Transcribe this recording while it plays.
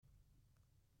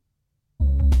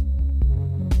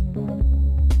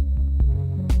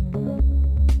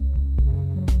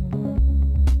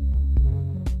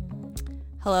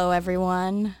Hello,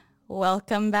 everyone.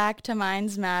 Welcome back to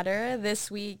Minds Matter. This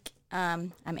week,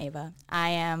 I'm Ava.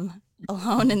 I am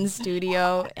alone in the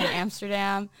studio in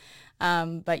Amsterdam,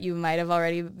 but you might have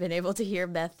already been able to hear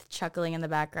Beth chuckling in the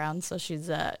background, so she's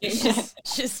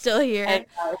still here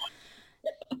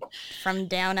from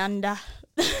down under.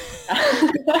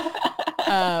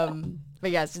 But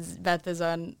yes, Beth is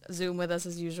on Zoom with us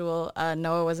as usual.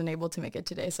 Noah wasn't able to make it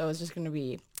today, so it's just going to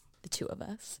be the two of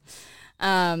us.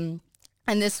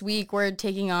 And this week we're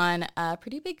taking on a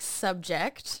pretty big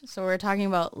subject. So we're talking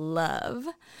about love.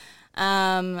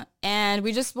 And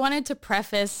we just wanted to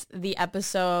preface the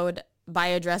episode by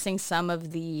addressing some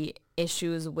of the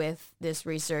issues with this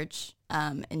research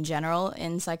in general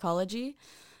in psychology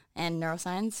and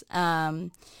neuroscience.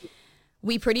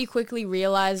 We pretty quickly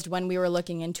realized when we were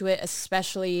looking into it,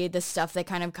 especially the stuff that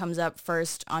kind of comes up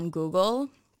first on Google,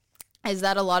 is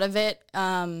that a lot of it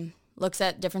looks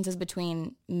at differences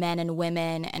between men and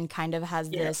women and kind of has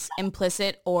this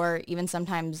implicit or even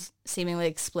sometimes seemingly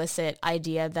explicit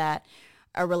idea that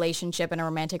a relationship and a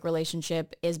romantic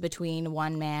relationship is between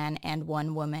one man and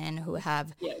one woman who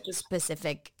have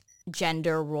specific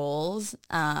gender roles.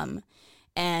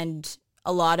 And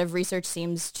a lot of research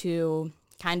seems to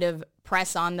kind of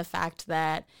press on the fact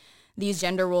that these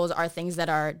gender roles are things that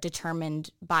are determined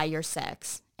by your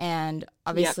sex. And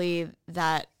obviously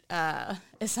that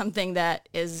is something that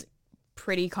is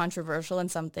pretty controversial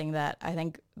and something that I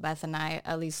think Beth and I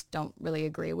at least don't really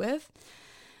agree with.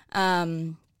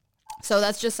 So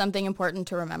that's just something important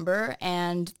to remember.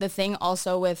 And the thing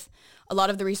also with a lot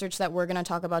of the research that we're going to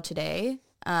talk about today,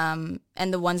 and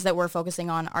the ones that we're focusing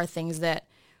on are things that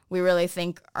we really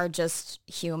think are just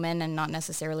human and not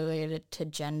necessarily related to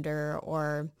gender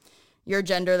or your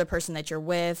gender, the person that you're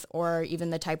with, or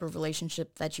even the type of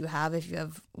relationship that you have if you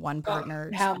have one partner,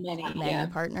 how many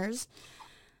partners.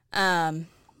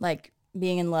 Like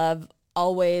being in love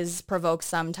always provokes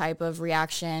some type of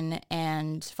reaction,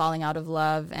 and falling out of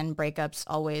love and breakups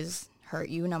always hurt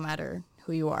you no matter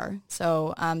who you are.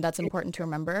 So that's important to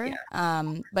remember.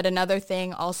 But another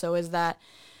thing also is that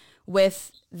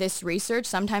with this research,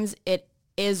 sometimes it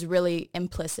is really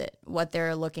implicit what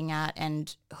they're looking at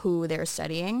and who they're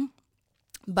studying.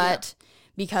 But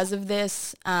because of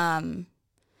this, it's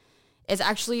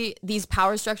actually these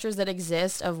power structures that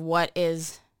exist of what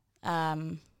is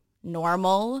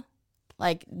normal,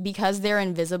 like because they're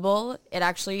invisible, it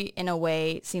actually in a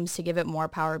way seems to give it more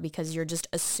power because you're just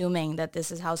assuming that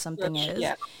this is how something is.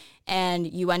 And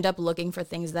you end up looking for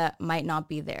things that might not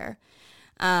be there.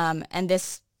 And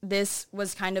this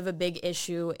was kind of a big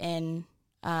issue in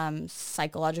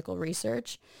psychological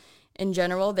research. In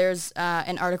general, there's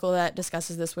an article that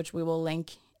discusses this, which we will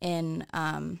link in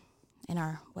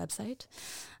our website.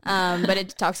 But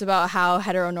it talks about how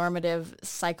heteronormative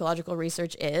psychological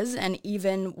research is. And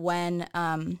even when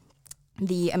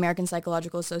the American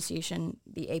Psychological Association,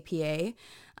 the APA,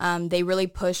 they really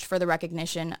pushed for the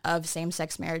recognition of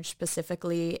same-sex marriage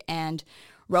specifically and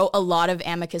wrote a lot of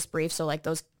amicus briefs, so like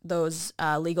those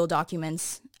legal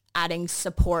documents adding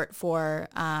support for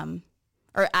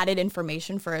or added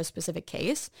information for a specific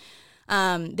case.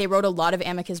 They wrote a lot of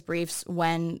amicus briefs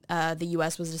when the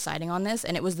U.S. was deciding on this,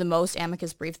 and it was the most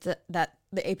amicus brief that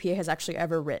the APA has actually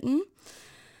ever written.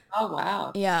 Oh,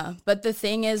 wow. Yeah, but the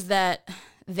thing is that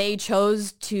they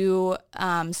chose to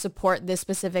support this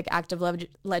specific act of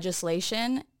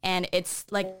legislation, and it's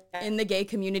like in the gay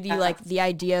community, like the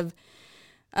idea of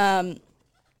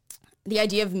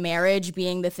marriage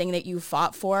being the thing that you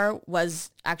fought for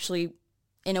was actually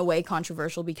in a way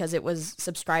controversial because it was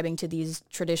subscribing to these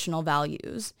traditional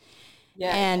values.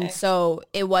 So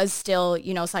it was still,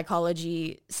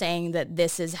 psychology saying that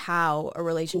this is how a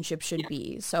relationship should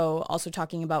be. So also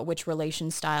talking about which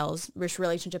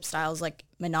relationship styles like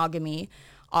monogamy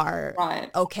are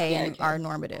okay and are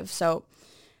normative. So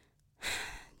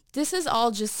this is all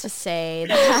just to say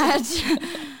that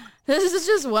this is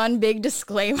just one big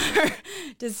disclaimer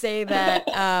to say that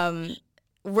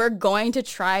we're going to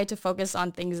try to focus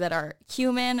on things that are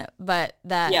human, but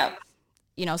that,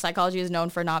 psychology is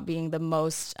known for not being the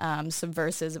most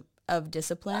subversive of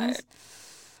disciplines.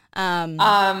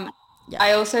 I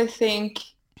also think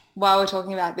while we're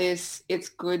talking about this, it's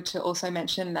good to also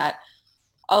mention that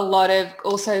a lot of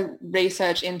also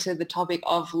research into the topic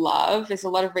of love, there's a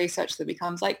lot of research that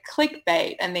becomes like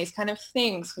clickbait and these kind of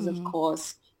things because of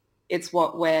course it's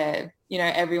what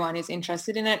everyone is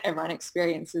interested in it, everyone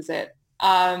experiences it.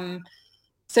 So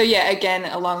again,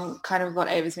 along kind of what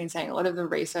Ava's been saying, a lot of the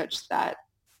research that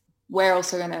we're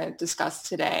also going to discuss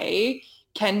today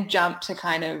can jump to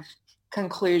kind of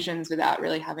conclusions without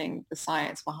really having the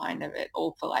science behind of it,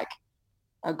 all for like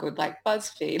a good like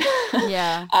BuzzFeed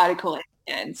yeah. article.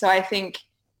 And so I think,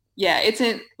 it's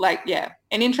an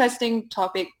interesting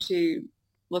topic to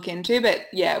look into. But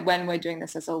when we're doing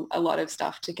this, there's a lot of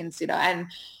stuff to consider. And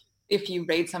if you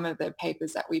read some of the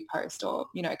papers that we post or,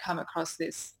 come across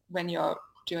this when you're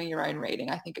doing your own reading,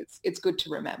 I think it's good to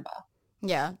remember.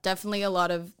 Yeah, definitely a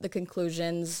lot of the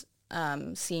conclusions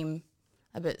seem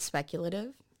a bit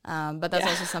speculative, but that's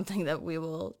also something that we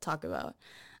will talk about.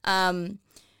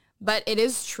 But it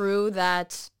is true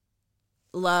that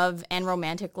love and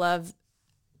romantic love,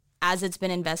 as it's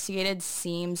been investigated,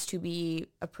 seems to be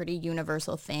a pretty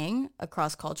universal thing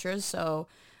across cultures. So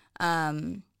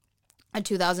a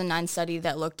 2009 study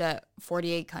that looked at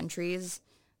 48 countries,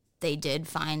 they did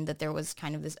find that there was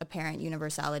kind of this apparent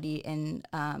universality in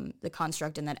the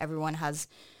construct, and that everyone has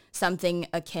something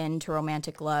akin to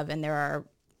romantic love, and there are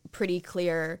pretty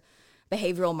clear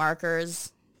behavioral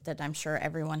markers that I'm sure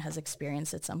everyone has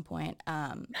experienced at some point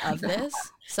of this.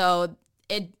 So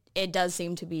it does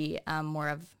seem to be more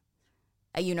of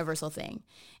a universal thing.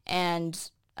 And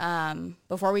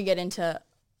before we get into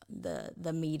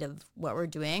the meat of what we're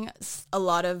doing, a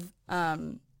lot of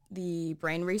the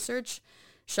brain research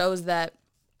shows that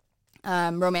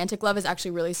romantic love is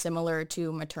actually really similar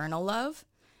to maternal love,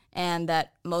 and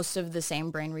that most of the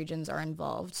same brain regions are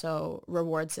involved. So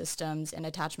reward systems and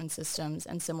attachment systems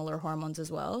and similar hormones as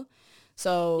well.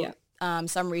 So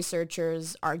some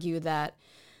researchers argue that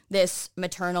this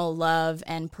maternal love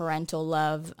and parental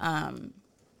love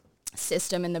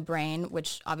system in the brain,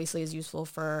 which obviously is useful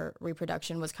for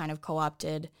reproduction, was kind of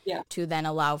co-opted to then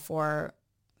allow for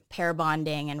pair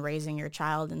bonding and raising your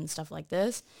child and stuff like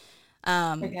this.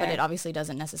 But it obviously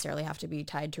doesn't necessarily have to be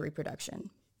tied to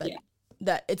reproduction. But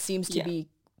that it seems to be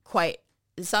quite,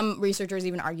 some researchers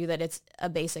even argue that it's a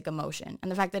basic emotion.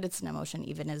 And the fact that it's an emotion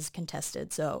even is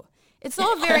contested. So it's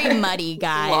all very muddy,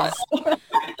 guys.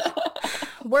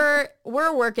 We're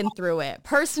working through it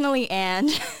personally and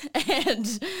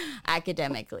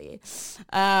academically.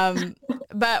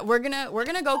 But we're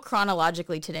gonna go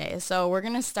chronologically today. So we're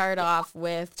gonna start off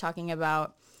with talking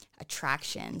about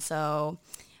attraction. So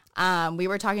we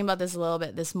were talking about this a little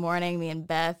bit this morning. Me and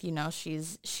Beth,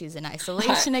 she's in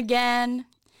isolation again.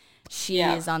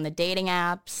 She's on the dating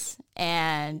apps,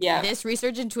 and this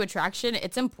research into attraction,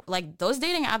 it's like those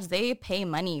dating apps, they pay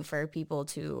money for people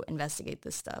to investigate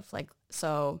this stuff. Like,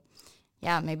 so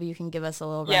maybe you can give us a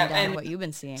little rundown of what you've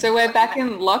been seeing. So we're back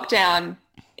in lockdown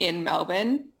in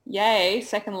Melbourne. Yay,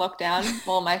 second lockdown,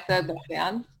 well, my third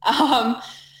lockdown.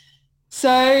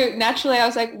 So naturally I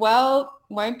was like, well,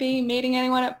 won't be meeting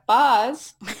anyone at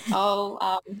bars.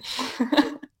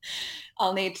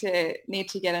 I'll need to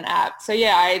get an app. So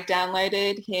I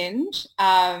downloaded Hinge.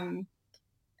 And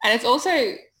it's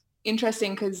also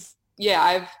interesting because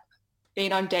I've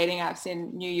been on dating apps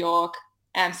in New York,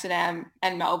 Amsterdam,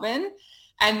 and Melbourne.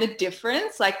 And the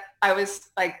difference, like I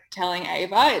was like telling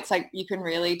Ava, it's like you can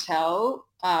really tell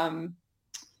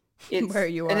it's where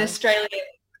you are. An Australian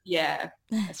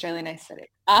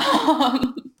aesthetic.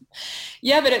 But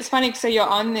it's funny. So you're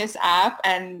on this app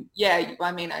and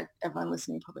everyone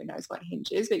listening probably knows what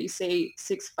Hinge is, but you see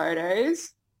 6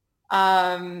 photos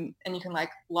and you can like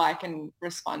and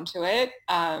respond to it.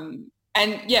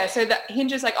 So that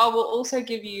Hinge is like, oh, we'll also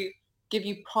give you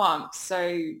prompts.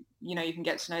 So, you can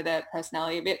get to know their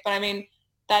personality a bit. But I mean,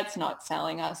 that's not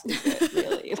selling us, is it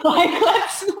really?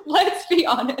 Let's be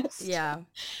honest. Yeah.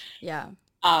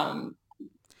 I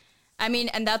mean,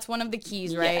 and that's one of the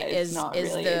keys, right? Is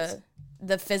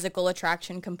the physical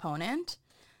attraction component.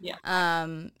 Yeah.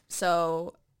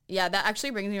 So that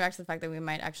actually brings me back to the fact that we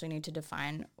might actually need to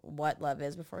define what love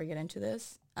is before we get into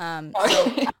this.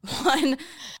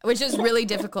 Which is really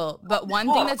difficult. But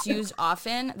one thing that's used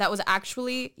often, that was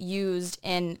actually used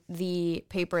in the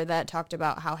paper that talked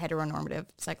about how heteronormative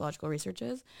psychological research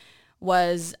is,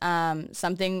 was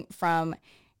something from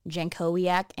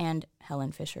Jankowiak and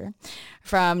Helen Fisher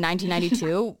from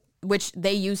 1992, which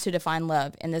they used to define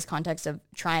love in this context of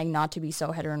trying not to be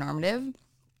so heteronormative.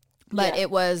 But it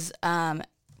was,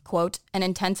 quote, an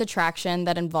intense attraction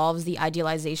that involves the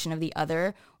idealization of the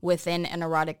other within an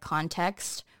erotic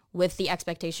context with the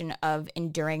expectation of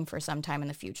enduring for some time in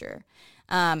the future.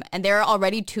 And there are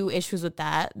already 2 issues with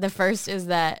that. The first is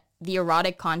that the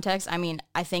erotic context, I mean,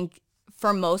 I think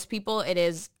for most people, it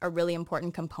is a really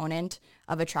important component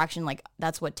of attraction. Like,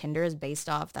 that's what Tinder is based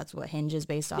off. That's what Hinge is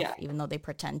based off, even though they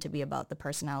pretend to be about the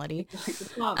personality.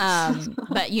 But,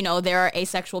 there are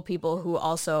asexual people who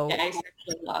also... asexual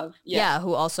love.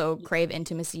 Who also crave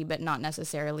intimacy, but not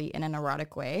necessarily in an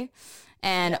erotic way.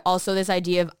 And also this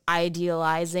idea of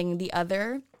idealizing the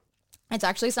other. It's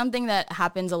actually something that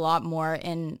happens a lot more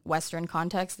in Western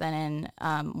contexts than in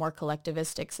more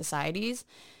collectivistic societies.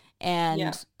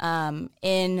 And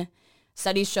in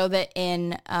studies show that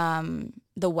in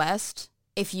the West,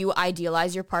 if you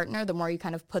idealize your partner, the more you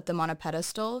kind of put them on a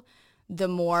pedestal, the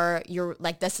more you're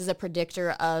like, this is a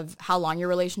predictor of how long your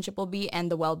relationship will be and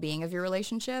the well-being of your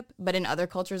relationship. But in other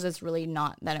cultures, it's really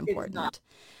not that important. Not.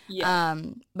 Yeah.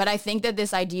 But I think that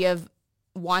this idea of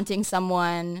wanting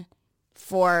someone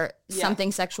for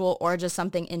something sexual or just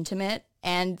something intimate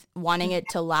and wanting it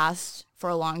to last for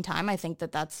a long time, I think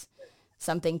that that's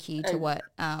something key to what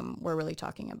we're really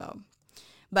talking about.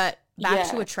 But back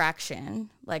to attraction,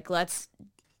 like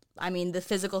the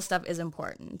physical stuff is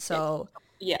important. So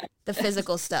the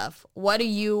physical stuff, what do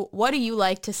you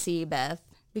like to see, Beth?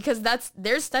 Because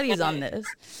there's studies on this.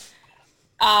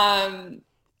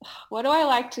 What do I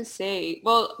like to see?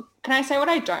 Well, can I say what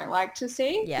I don't like to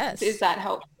see? Yes. Is that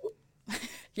helpful?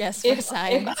 Yes, for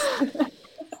science.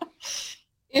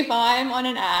 If I'm on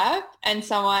an app and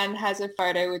someone has a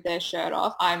photo with their shirt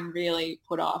off, I'm really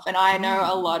put off. And I know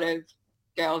a lot of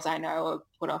girls I know are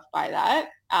put off by that.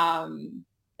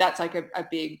 That's like a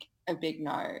big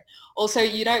no. Also,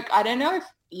 I don't know if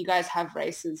you guys have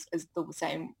races as the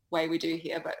same way we do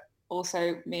here, but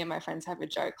also me and my friends have a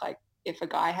joke, like if a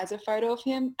guy has a photo of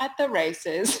him at the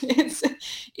races,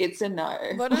 it's a no.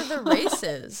 What are the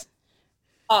races?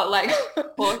 Oh, like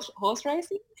horse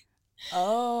racing?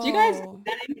 Oh. Do you guys do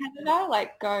that in Canada?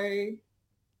 Like go?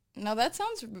 No, that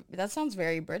sounds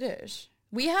very British.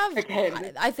 We have,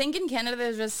 I think in Canada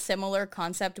there's a similar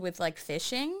concept with like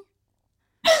fishing.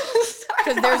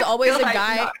 Because there's always a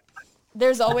guy,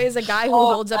 who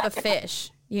holds up a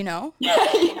fish, you know?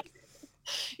 Yeah.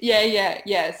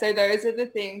 So those are the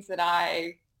things that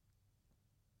I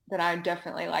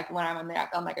definitely like when I'm on the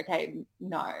app. I'm like, okay,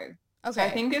 no. Okay. So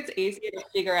I think it's easier to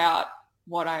figure out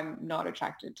what I'm not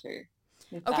attracted to.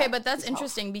 Okay, but that's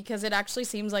interesting because it actually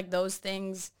seems like those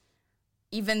things,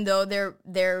 even though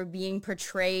they're being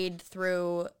portrayed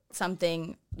through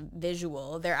something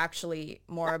visual, they're actually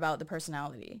more about the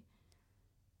personality.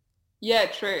 Yeah,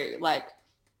 true. Like,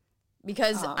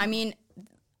 because I mean,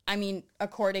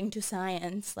 according to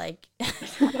science, like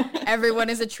everyone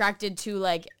is attracted to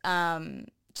like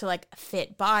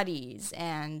fit bodies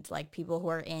and like people who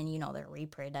are in, their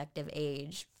reproductive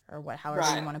age or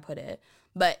however you want to put it.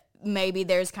 But maybe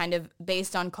there's kind of,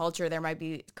 based on culture, there might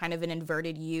be kind of an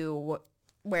inverted U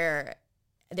where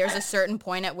there's a certain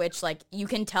point at which like you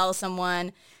can tell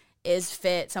someone is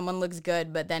fit, someone looks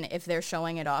good, but then if they're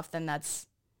showing it off, then that's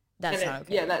not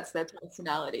okay. Yeah, that's their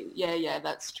personality. Yeah,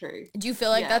 that's true. Do you feel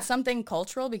like that's something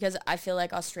cultural? Because I feel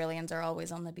like Australians are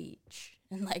always on the beach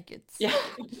and like it's... Yeah,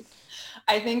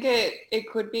 I think it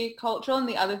could be cultural. And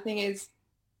the other thing is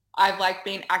I've like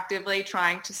been actively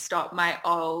trying to stop my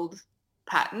old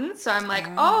patterns. So I'm like,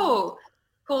 oh,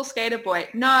 cool skater boy.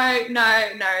 No,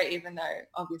 even though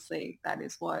obviously that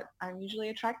is what I'm usually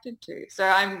attracted to. So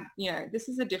I'm, this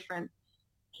is a different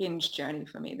Hinge journey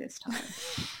for me this time.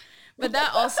 But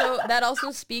that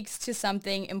also speaks to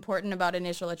something important about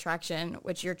initial attraction,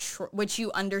 which which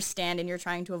you understand and you're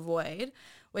trying to avoid,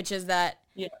 which is that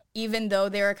even though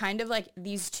there are kind of like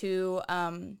these two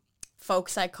folk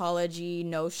psychology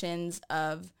notions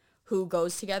of who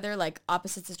goes together, like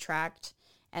opposites attract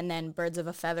and then birds of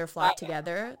a feather flock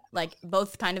together, like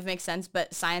both kind of make sense,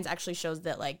 but science actually shows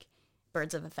that like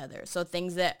birds of a feather. So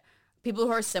things that people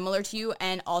who are similar to you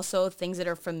and also things that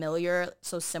are familiar,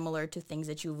 so similar to things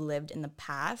that you've lived in the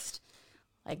past,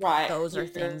 like those are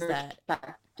things that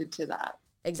attracted to that.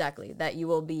 Exactly, that you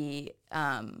will be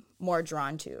more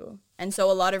drawn to. And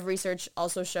so a lot of research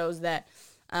also shows that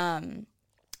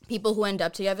people who end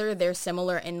up together, they're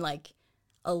similar in like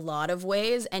a lot of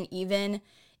ways. And even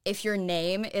if your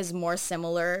name is more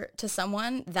similar to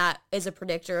someone, that is a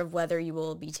predictor of whether you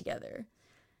will be together.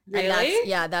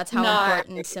 Really? And that's how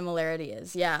important similarity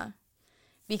is. Yeah.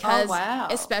 Because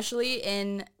especially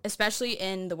in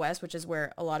the West, which is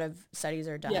where a lot of studies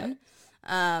are done,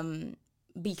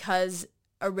 because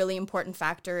a really important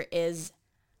factor is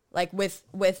like with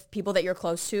people that you're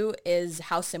close to is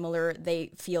how similar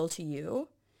they feel to you.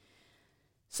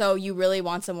 So you really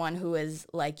want someone who is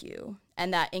like you,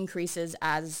 and that increases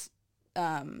as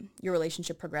your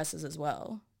relationship progresses as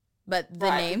well. But the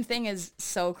name thing is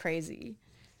so crazy.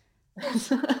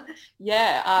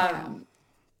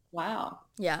 Wow.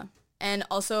 Yeah. And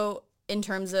also in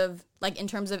terms of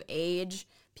age,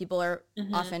 people are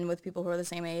often with people who are the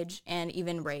same age, and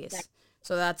even race. Right.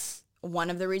 So that's one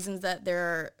of the reasons that there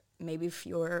are maybe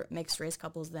fewer mixed race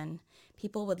couples than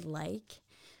people would like,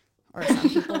 or some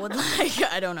people would like,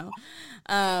 I don't know.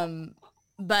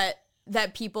 But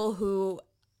that people who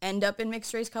end up in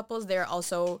mixed race couples, they're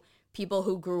also people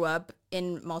who grew up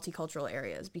in multicultural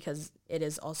areas, because it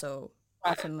is also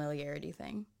a familiarity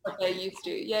thing. What they're used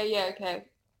to. Yeah, okay.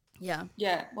 Yeah.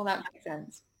 Yeah, well, that makes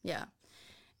sense. Yeah.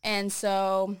 And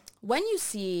so when you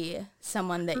see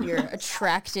someone that you're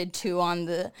attracted to on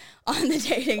the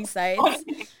dating sites,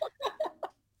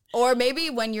 or maybe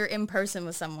when you're in person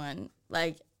with someone,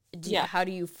 like, how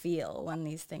do you feel when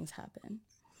these things happen?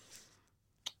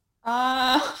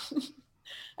 I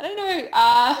don't know.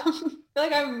 I feel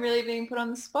like I'm really being put on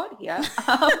the spot here.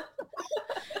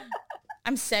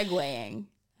 I'm segueing.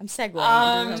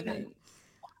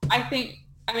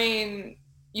 I mean,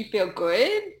 you feel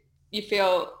good. You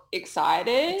feel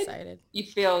excited. You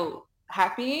feel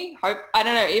happy. Hope. I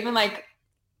don't know. Even like,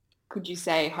 could you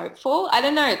say hopeful? I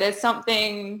don't know. There's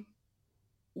something.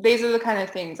 These are the kind of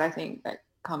things I think that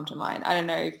come to mind. I don't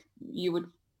know if you would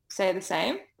say the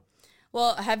same.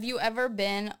 Well, have you ever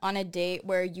been on a date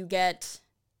where you get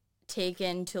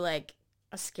taken to like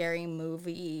a scary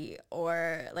movie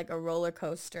or like a roller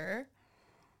coaster?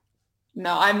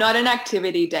 No, I'm not an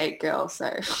activity date girl,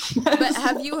 so. But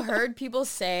have you heard people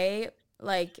say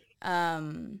like, I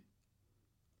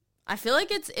feel like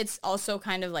it's also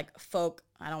kind of like folk,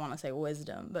 I don't want to say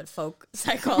wisdom, but folk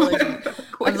psychology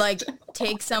of like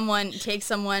take someone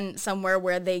somewhere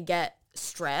where they get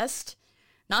stressed,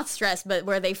 not stressed, but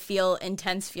where they feel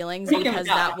intense feelings, because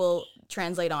that will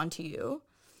translate onto you.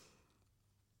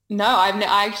 No,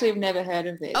 I actually have never heard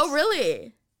of this. Oh,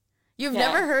 really? You've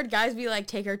never heard guys be like,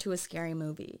 take her to a scary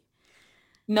movie?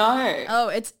 No. Oh,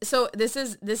 this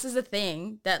is a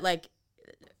thing that like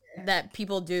that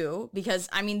people do, because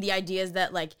I mean the idea is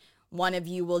that like one of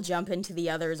you will jump into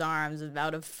the other's arms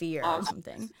out of fear or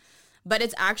something. But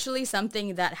it's actually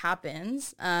something that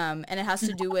happens, and it has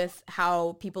to do with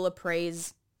how people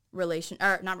appraise emotions.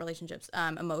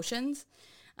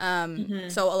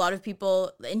 So a lot of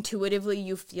people, intuitively,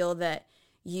 you feel that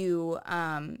you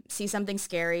see something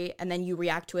scary and then you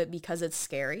react to it because it's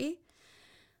scary.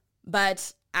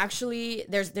 But actually,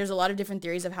 there's a lot of different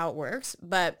theories of how it works.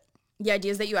 But the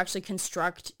idea is that you actually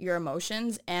construct your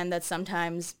emotions, and that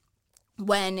sometimes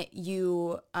when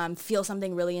you feel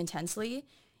something really intensely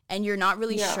and you're not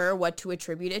really sure what to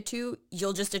attribute it to,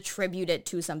 you'll just attribute it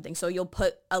to something. So you'll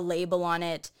put a label on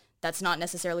it that's not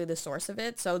necessarily the source of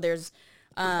it. So there's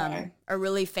a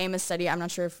really famous study, I'm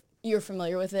not sure if you're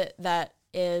familiar with it, that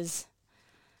is,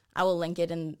 I will link it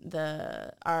in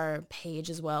our page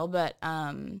as well, but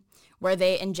where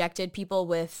they injected people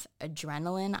with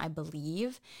adrenaline, I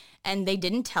believe, and they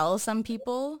didn't tell some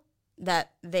people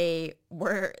that they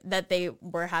were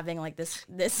having like this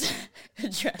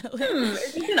adrenaline.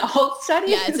 Is it an old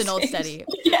study? Yeah, it's an old study.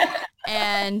 Yeah.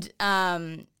 And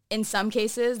in some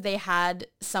cases, they had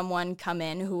someone come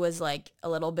in who was like a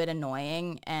little bit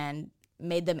annoying and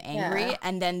made them angry,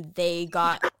 and then they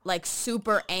got like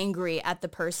super angry at the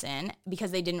person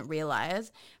because they didn't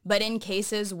realize. But in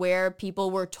cases where people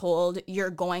were told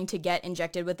you're going to get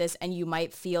injected with this and you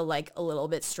might feel like a little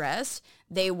bit stressed,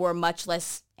 they were much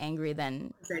less angry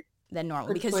than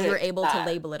normal, because you're able to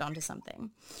label it onto something.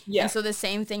 Yeah. And so the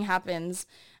same thing happens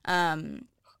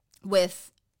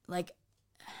with like,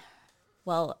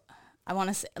 well, I want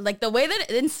to say like the way that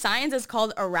in science is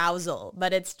called arousal,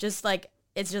 but it's just like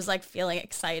feeling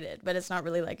excited, but it's not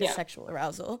really like a sexual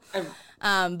arousal.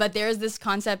 But there's this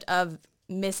concept of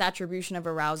misattribution of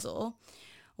arousal,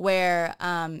 where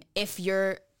if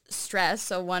you're stressed,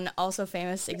 so one also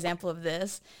famous example of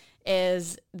this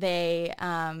is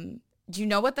do you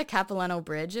know what the Capilano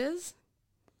Bridge is?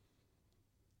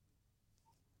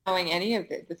 Knowing any of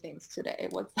the things today.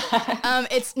 What's that?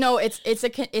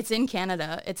 It's in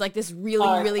Canada. It's like this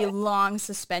really long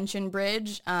suspension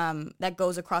bridge that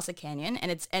goes across a canyon, and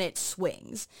it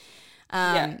swings.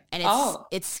 And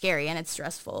it's scary and it's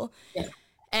stressful. Yeah.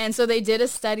 And so they did a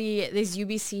study, these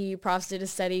UBC profs did a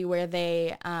study where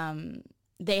they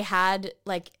had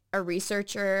like a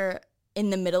researcher in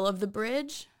the middle of the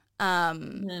bridge.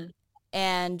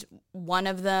 And one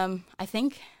of them,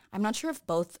 I'm not sure if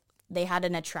both, they had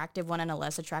an attractive one and a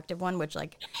less attractive one, which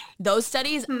like those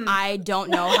studies, I don't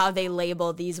know how they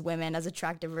label these women as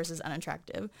attractive versus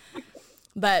unattractive.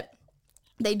 But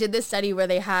they did this study where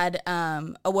they had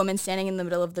a woman standing in the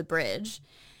middle of the bridge,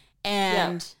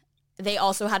 and they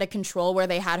also had a control where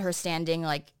they had her standing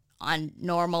like on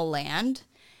normal land.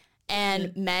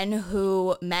 And men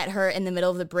who met her in the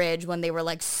middle of the bridge when they were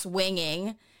like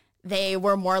swinging, they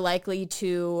were more likely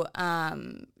to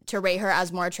rate her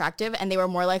as more attractive, and they were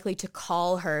more likely to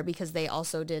call her, because they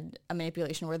also did a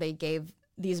manipulation where they gave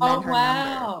these men her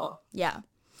number. Yeah.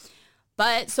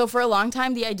 But so for a long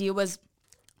time, the idea was,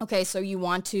 okay, so you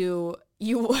want to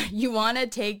you want to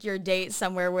take your date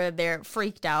somewhere where they're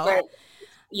freaked out.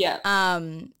 Yeah.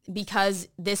 Because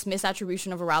this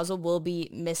misattribution of arousal will be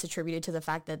misattributed to the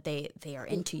fact that they are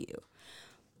into you.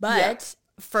 But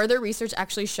further research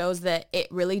actually shows that it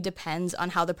really depends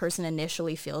on how the person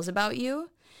initially feels about you.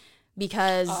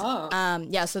 Because,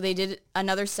 so they did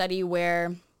another study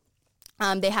where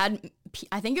they had,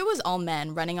 I think it was all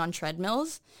men running on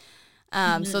treadmills.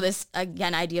 So this,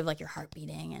 again, idea of like your heart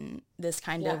beating and this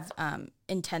kind of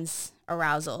intense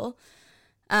arousal.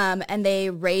 And they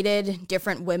rated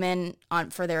different women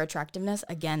for their attractiveness.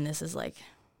 Again, this is like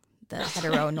the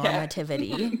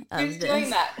heteronormativity of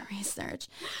this research.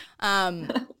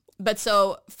 But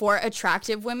so for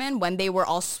attractive women, when they were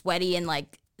all sweaty and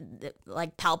like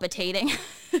palpitating,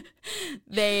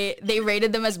 they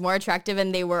rated them as more attractive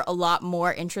and they were a lot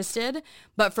more interested.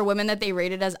 But for women that they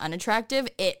rated as unattractive,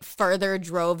 it further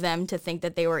drove them to think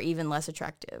that they were even less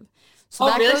attractive. So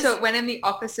really? So it went in the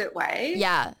opposite way?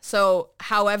 Yeah. So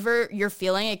however you're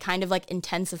feeling, it kind of like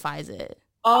intensifies it.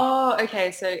 Oh,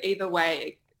 okay. So either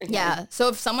way. Okay. Yeah. So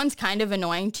if someone's kind of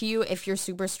annoying to you, if you're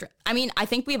super I mean, I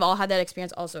think we've all had that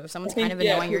experience also. If someone's kind of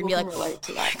annoying, you're going to be like, relate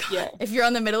to that. Yeah. If you're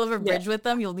on the middle of a bridge with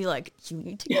them, you'll be like, you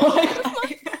need to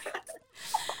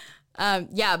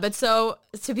go. But so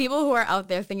to people who are out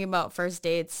there thinking about first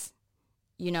dates,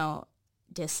 you know,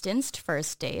 distanced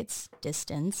first dates,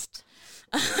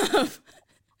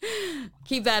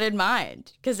 keep that in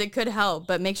mind because it could help,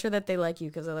 but make sure that they like you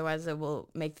because otherwise it will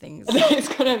make things it's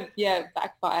gonna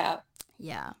backfire.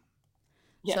 Yeah.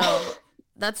 So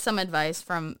that's some advice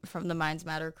from the Minds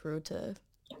Matter crew to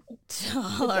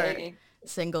all our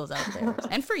singles out there,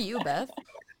 and for you, Beth.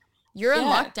 You're in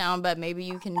lockdown, but maybe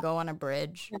you can go on a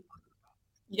bridge.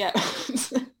 Yeah.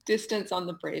 Distance on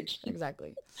the bridge.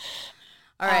 Exactly.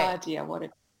 All right. Oh dear,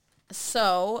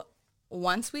 So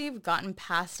once we've gotten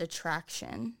past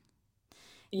attraction,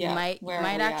 you might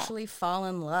actually fall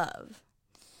in love.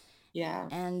 Yeah.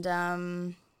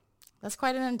 And that's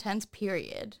quite an intense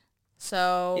period.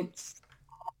 So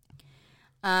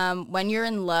when you're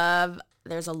in love,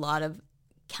 there's a lot of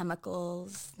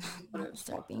chemicals that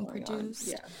start being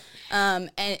produced. And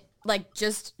like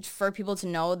just for people to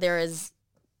know, there is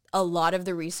a lot of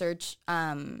the research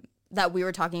that we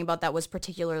were talking about that was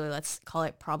particularly, let's call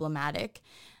it problematic,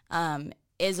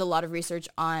 is a lot of research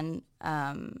on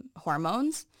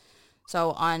hormones.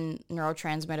 So on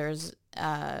neurotransmitters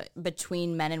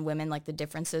between men and women, like the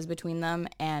differences between them.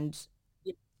 And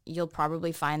you'll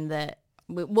probably find that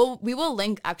we will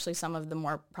link actually some of the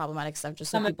more problematic stuff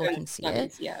just so people can see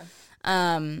it. Yeah.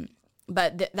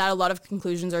 But that a lot of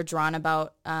conclusions are drawn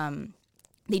about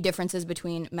the differences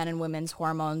between men and women's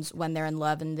hormones when they're in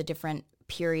love and the different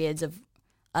periods of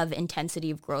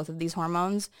intensity of growth of these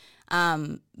hormones.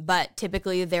 But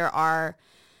typically there are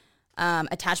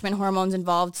attachment hormones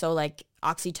involved, so like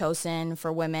oxytocin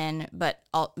for women, but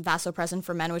vasopressin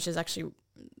for men, which is actually,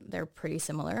 they're pretty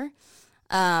similar.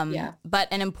 But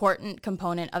an important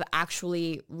component of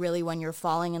actually really when you're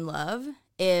falling in love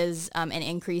is an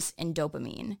increase in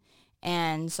dopamine.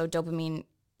 And so dopamine,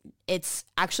 it's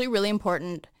actually really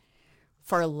important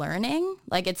for learning.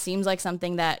 Like it seems like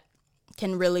something that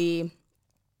can really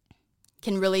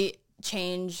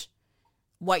change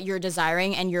what you're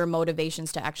desiring and your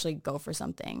motivations to actually go for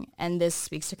something. And this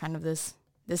speaks to kind of this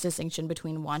distinction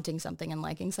between wanting something and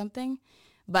liking something.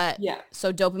 But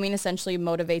so dopamine essentially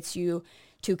motivates you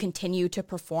to continue to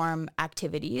perform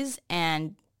activities.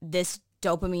 And this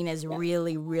dopamine is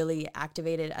really, really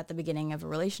activated at the beginning of a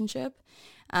relationship.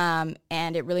 And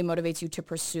it really motivates you to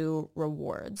pursue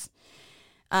rewards.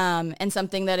 And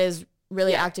something that is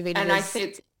really activated and is, I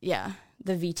think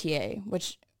the VTA,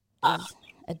 which is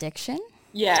addiction.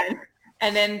 Yeah.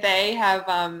 And then they have,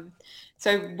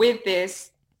 so with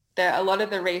this, a lot of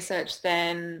the research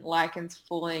then likens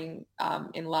falling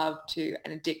in love to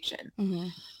an addiction.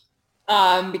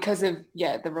 Because of,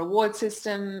 the reward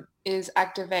system is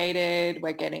activated.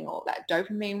 We're getting all that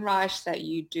dopamine rush that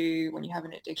you do when you have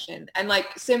an addiction. And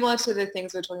like similar to the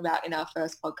things we were talking about in our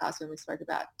first podcast when we spoke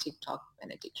about TikTok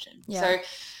and addiction. So,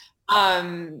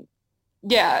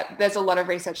 there's a lot of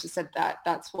research that said that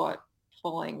that's what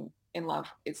falling in love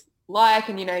is like.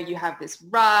 And, you know, you have this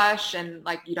rush and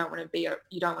like you don't want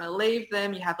to leave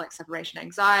them. You have like separation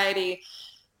anxiety.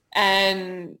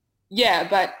 And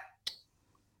but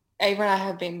Ava and I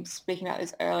have been speaking about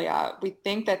this earlier. We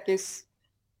think that it's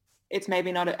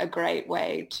maybe not a great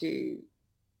way to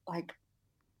like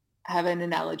have an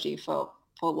analogy for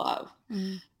love.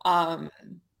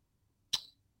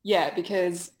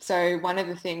 Because so one of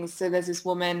the things, so there's this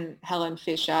woman, Helen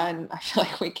Fisher, and I feel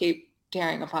like we keep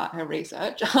tearing apart her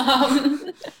research.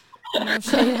 No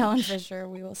shade, Helen Fisher.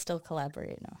 We will still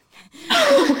collaborate now.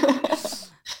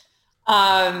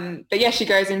 But yeah, she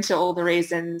goes into all the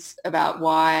reasons about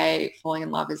why falling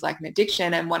in love is like an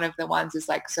addiction. And one of the ones is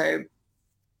like, so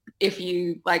if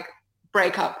you like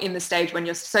break up in the stage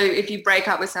when so if you break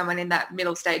up with someone in that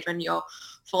middle stage when you're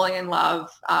falling in love,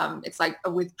 it's like a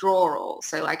withdrawal.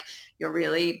 So like you're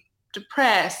really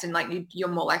depressed and like you're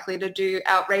more likely to do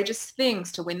outrageous things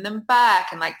to win them back.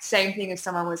 And like same thing if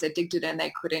someone was addicted and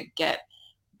they couldn't get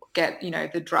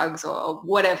the drugs or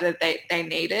whatever they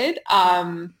needed.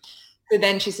 So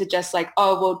then she suggests like,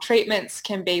 oh, well, treatments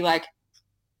can be like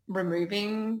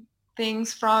removing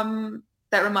things from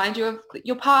that remind you of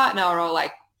your partner, or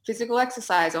like physical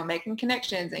exercise or making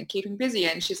connections and keeping busy.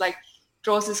 And she's like,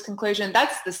 draws this conclusion,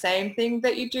 that's the same thing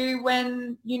that you do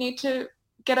when you need to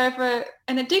get over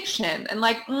an addiction. And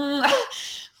like,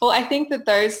 well, I think that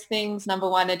those things, number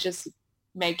one, are just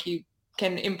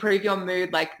can improve your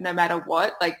mood, like no matter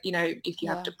what, like, if you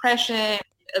have depression,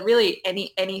 really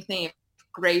anything,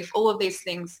 grief, all of these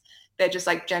things, they're just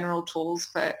like general tools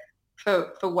for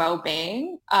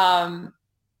well-being.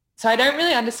 So I don't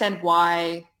really understand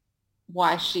why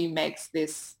she makes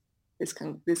this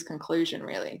conclusion,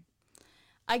 really.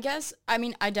 I guess, I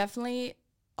mean, I definitely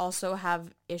also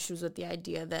have issues with the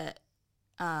idea that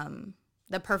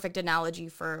the perfect analogy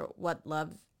for what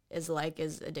love is like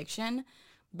is addiction.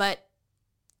 But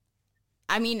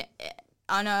I mean,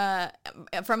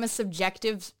 from a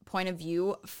subjective point of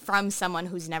view, from someone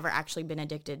who's never actually been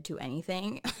addicted to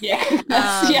anything. Yeah.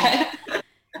 Yeah.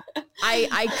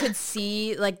 I could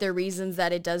see like the reasons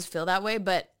that it does feel that way,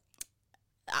 but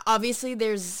obviously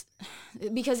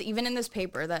because even in this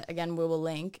paper that, again, we will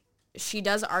link, she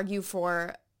does argue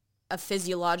for a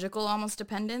physiological almost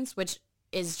dependence, which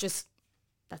is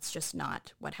that's just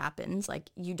not what happens. Like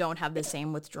you don't have the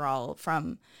same withdrawal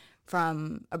from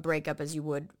a breakup as you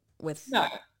would with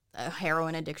a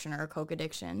heroin addiction or a coke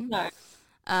addiction. No.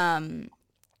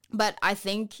 But I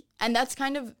think, and that's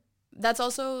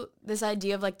also this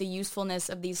idea of like the usefulness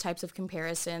of these types of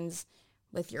comparisons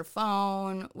with your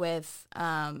phone, with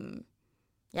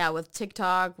with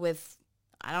TikTok, with,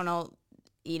 I don't know,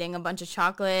 eating a bunch of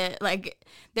chocolate. Like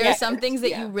there are some things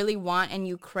that you really want and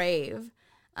you crave.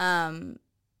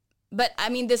 But I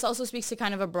mean, this also speaks to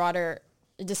kind of a broader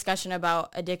discussion about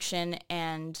addiction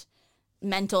and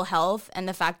mental health, and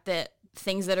the fact that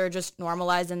things that are just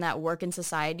normalized and that work in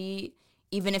society,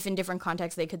 even if in different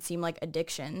contexts they could seem like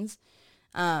addictions.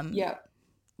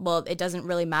 Well, it doesn't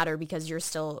really matter because you're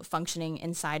still functioning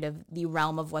inside of the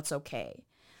realm of what's okay.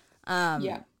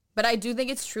 But I do think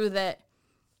it's true that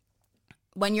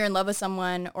when you're in love with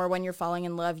someone or when you're falling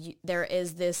in love, there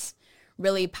is this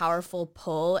really powerful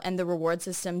pull, and the reward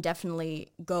system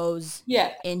definitely goes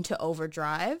into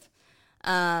overdrive.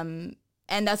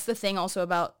 And that's the thing also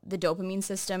about the dopamine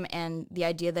system and the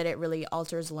idea that it really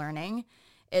alters learning,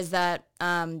 is that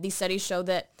these studies show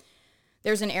that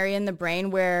there's an area in the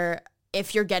brain where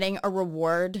if you're getting a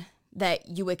reward that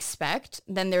you expect,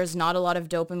 then there's not a lot of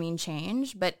dopamine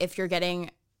change. But if you're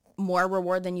getting more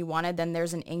reward than you wanted, then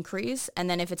there's an increase. And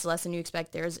then if it's less than you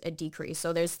expect, there's a decrease.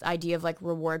 So there's the idea of like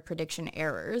reward prediction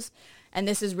errors. And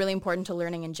this is really important to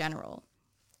learning in general.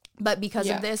 But because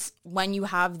of this, when you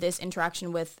have this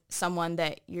interaction with someone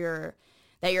that you're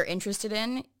interested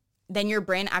in, then your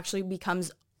brain actually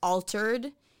becomes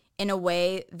altered in a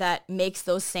way that makes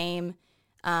those same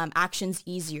actions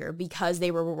easier because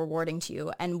they were rewarding to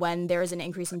you. And when there's an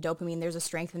increase in dopamine, there's a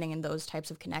strengthening in those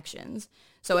types of connections.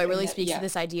 So it really speaks to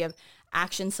this idea of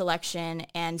action selection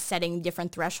and setting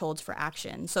different thresholds for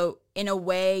action. So in a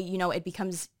way, it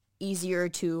becomes easier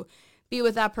to be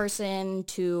with that person,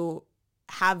 to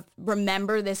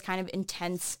remember this kind of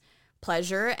intense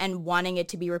pleasure and wanting it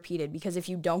to be repeated, because if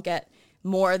you don't get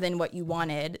more than what you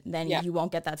wanted, then you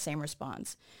won't get that same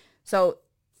response. So,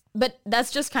 but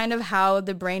that's just kind of how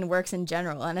the brain works in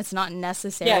general, and it's not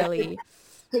necessarily...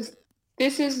 Because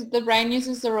the brain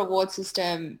uses the reward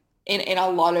system in a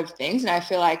lot of things, and I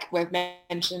feel like we've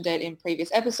mentioned it in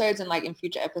previous episodes, and like in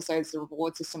future episodes, the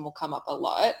reward system will come up a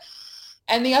lot.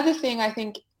 And the other thing I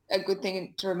think a good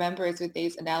thing to remember is with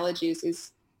these analogies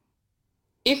is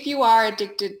if you are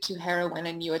addicted to heroin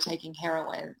and you are taking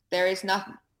heroin, there is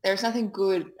nothing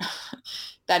good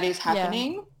that is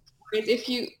happening. Whereas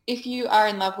if you are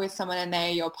in love with someone and they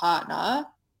are your partner,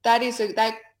 that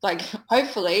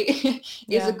hopefully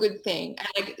is a good thing.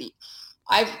 And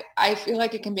like I feel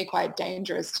like it can be quite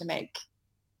dangerous to make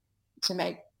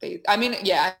these. I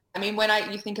mean,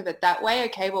 when you think of it that way,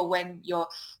 okay, well, when you're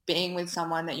being with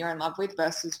someone that you're in love with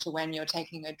versus to when you're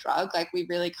taking a drug, like we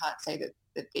really can't say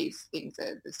that these things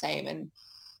are the same. And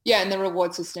yeah, and the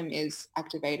reward system is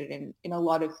activated in a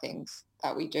lot of things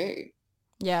that we do.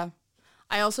 Yeah.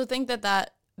 I also think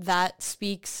that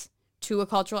speaks to a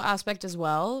cultural aspect as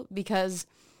well, because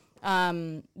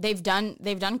they've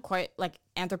done quite, like,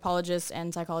 anthropologists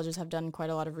and psychologists have done quite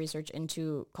a lot of research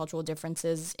into cultural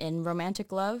differences in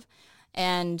romantic love.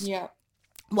 And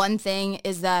one thing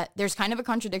is that there's kind of a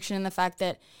contradiction in the fact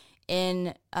that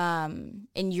in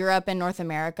Europe and North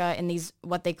America, in these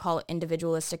what they call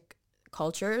individualistic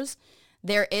cultures,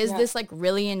 there is this like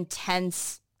really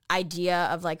intense idea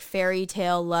of like fairy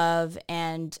tale love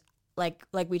and like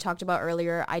we talked about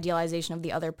earlier, idealization of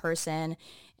the other person,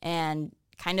 and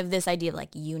kind of this idea of like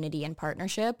unity and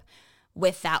partnership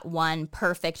with that one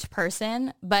perfect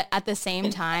person. But at the same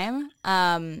time,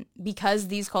 because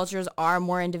these cultures are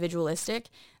more individualistic,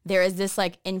 there is this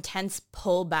like intense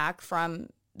pullback from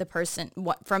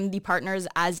the partners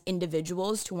as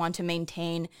individuals to want to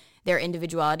maintain their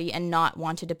individuality and not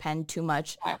want to depend too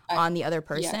much on the other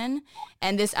person. Yeah.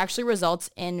 And this actually results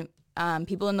in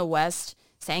people in the West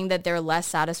saying that they're less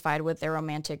satisfied with their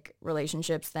romantic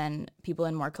relationships than people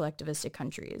in more collectivistic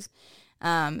countries.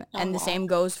 And the same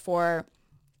goes for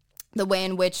the way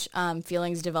in which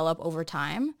feelings develop over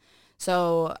time.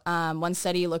 So one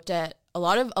study looked at a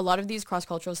lot of these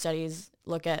cross-cultural studies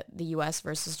look at the U.S.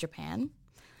 versus Japan.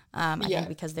 I think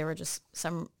because they were just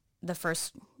the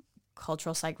first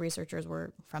cultural psych researchers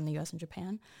were from the U.S. and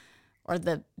Japan, or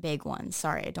the big ones.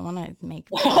 Sorry, I don't want to make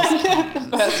the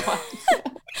first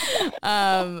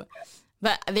ones.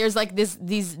 But there's like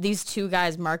these two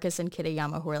guys, Marcus and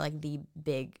Kitayama, who are like the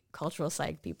big cultural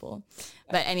psych people.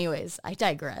 But anyways, I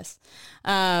digress.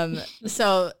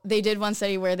 So they did one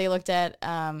study where they looked at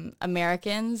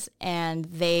Americans, and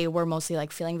they were mostly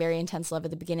like feeling very intense love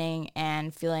at the beginning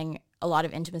and feeling a lot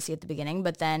of intimacy at the beginning.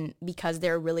 But then because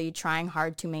they're really trying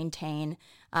hard to maintain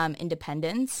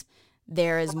independence,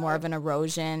 there is more of an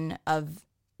erosion of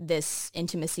this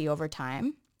intimacy over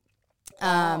time.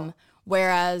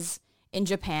 Whereas in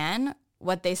Japan,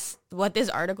 what this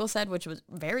article said, which was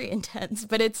very intense,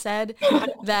 but it said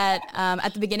that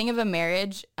at the beginning of a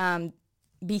marriage,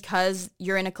 because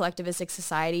you're in a collectivistic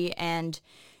society and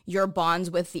your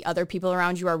bonds with the other people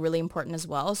around you are really important as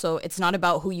well. So it's not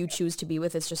about who you choose to be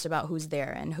with. It's just about who's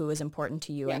there and who is important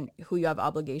to you and who you have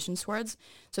obligations towards.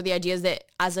 So the idea is that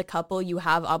as a couple, you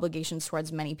have obligations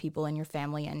towards many people in your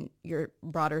family and your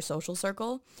broader social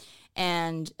circle,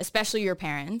 and especially your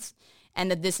parents. And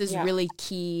that this is really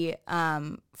key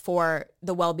for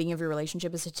the well-being of your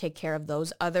relationship, is to take care of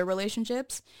those other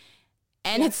relationships.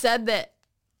 And it said that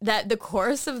the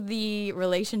course of the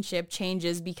relationship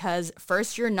changes because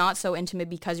first you're not so intimate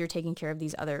because you're taking care of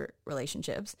these other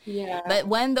relationships. Yeah. But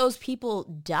when those people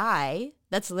die,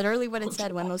 that's literally what it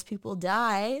said. When those people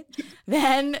die,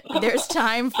 then there's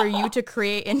time for you to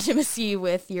create intimacy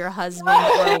with your husband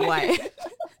or wife.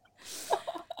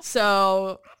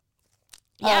 So...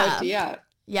 Yeah.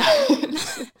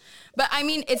 But I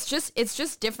mean, it's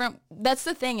just different. That's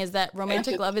the thing, is that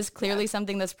romantic love is clearly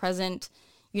something that's present,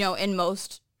 in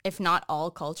most, if not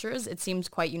all, cultures. It seems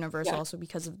quite universal also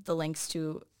because of the links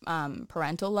to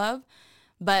parental love,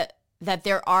 but that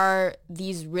there are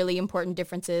these really important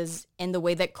differences in the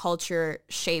way that culture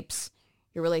shapes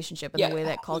your relationship and the way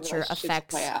that culture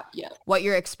affects what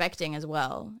you're expecting as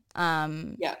well.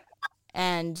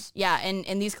 And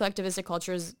in these collectivistic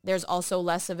cultures, there's also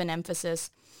less of an emphasis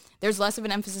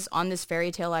on this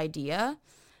fairy tale idea.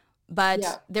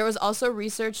 But there was also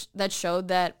research that showed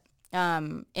that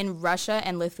in Russia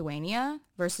and Lithuania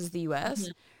versus the U.S.,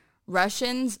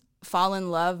 Russians fall in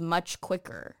love much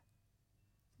quicker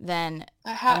than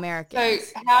Americans.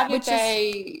 So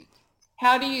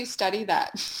how do you study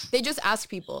that? They just ask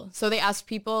people. So they asked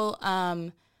people...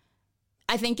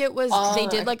 I think it was, they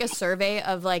did like a survey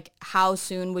of like, how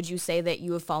soon would you say that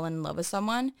you have fallen in love with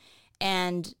someone?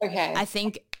 And I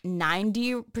think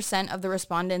 90% of the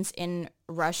respondents in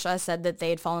Russia said that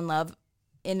they had fallen in love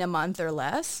in a month or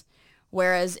less.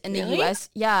 Whereas in the U.S.,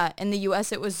 in the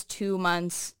U.S. it was 2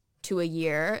 months to a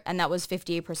year, and that was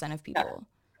 58% of people.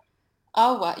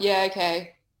 Oh, wow. Yeah,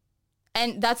 okay.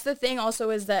 And that's the thing also,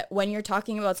 is that when you're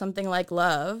talking about something like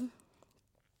love,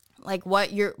 like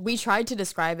we tried to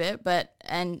describe it,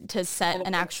 and to set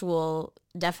an actual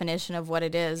definition of what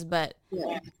it is, but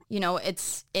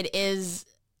it is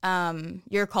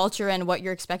your culture and what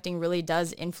you're expecting really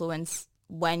does influence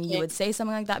when you would say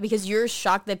something like that, because you're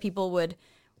shocked that people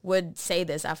would say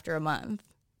this after a month,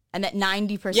 and that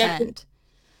 90%. Yeah,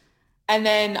 and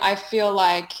then I feel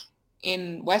like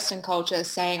in Western culture,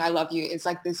 saying I love you is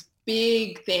like this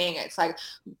big thing. It's like,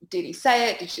 did he say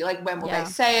it? Did she, like, when will they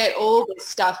say it? All this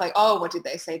stuff, like, oh, what did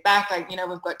they say back? Like, you know,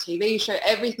 we've got TV show,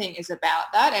 everything is about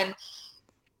that. And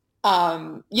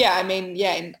I mean,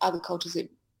 in other cultures, it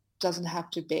doesn't have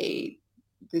to be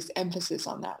this emphasis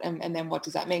on that. And then what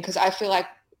does that mean? Because I feel like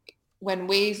when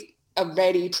we are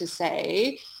ready to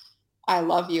say, I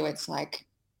love you, it's like,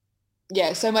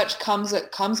 so much comes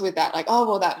with that. Like, oh,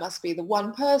 well, that must be the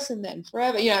one person then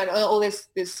forever, you know, and all this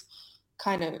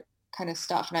kind of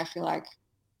stuff. And I feel like,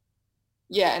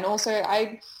 and also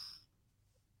I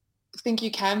think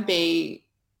you can be,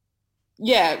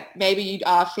 maybe you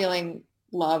are feeling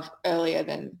love earlier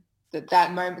than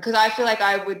that moment, because I feel like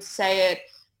I would say it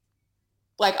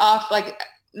like after, like,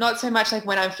 not so much like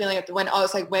when I'm feeling it, when I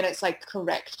was like, when it's like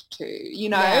correct to, you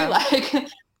know, like,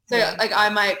 so like I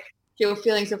might feel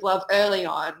feelings of love early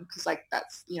on because, like,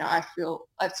 that's, you know, I feel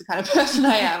that's the kind of person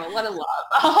I am, a lot of love.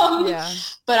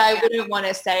 But I wouldn't want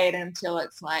to say it until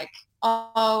it's like,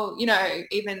 oh, you know,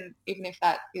 even if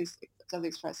that does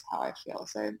express how I feel.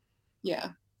 So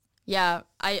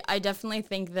I definitely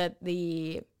think that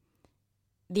the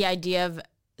idea of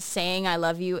saying I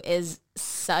love you is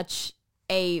such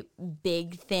a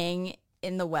big thing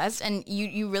in the West, and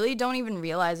you really don't even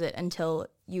realize it until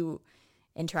you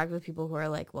interact with people who are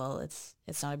like, well, it's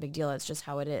not a big deal, it's just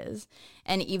how it is.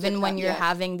 And even when you're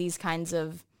having these kinds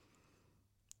of,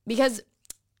 because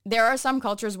there are some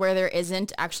cultures where there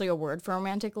isn't actually a word for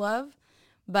romantic love,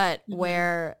 but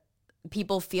where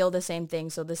people feel the same thing,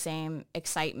 so the same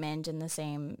excitement and the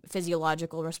same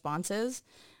physiological responses,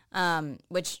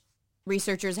 which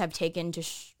researchers have taken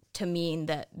to mean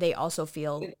that they also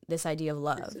feel this idea of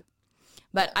love.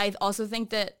 But I also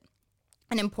think that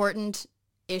an important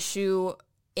issue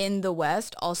in the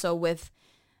West also with,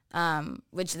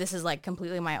 which this is like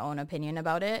completely my own opinion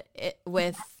about it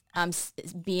with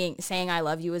saying I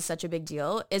love you is such a big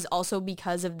deal, is also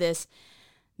because of this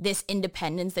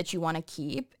independence that you want to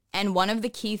keep. And one of the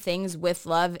key things with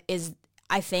love is,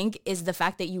 I think, is the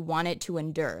fact that you want it to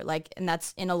endure. Like, and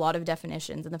that's in a lot of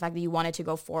definitions, and the fact that you want it to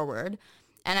go forward.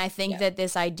 And I think that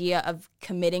this idea of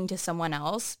committing to someone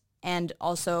else, and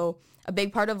also a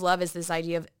big part of love is this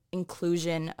idea of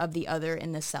inclusion of the other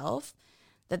in the self,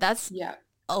 that's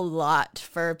a lot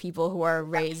for people who are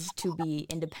raised to be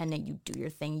independent. You do your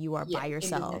thing, you are by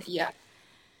yourself.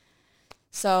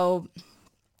 So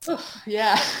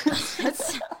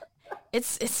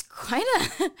it's quite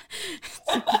a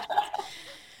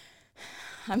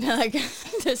I'm like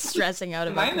just stressing out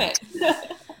about it.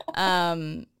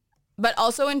 But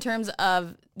also in terms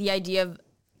of the idea of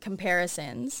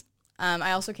comparisons,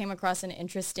 I also came across an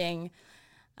interesting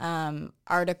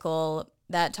article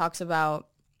that talks about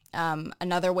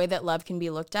another way that love can be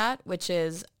looked at, which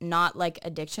is not like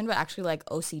addiction, but actually like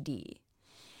OCD.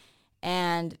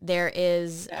 And there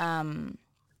is an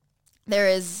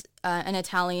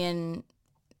Italian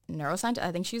neuroscientist,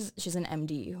 I think she's an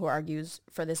MD, who argues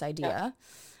for this idea.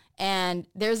 And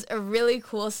there's a really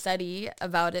cool study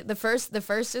about it. The first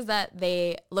is that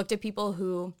they looked at people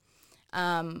who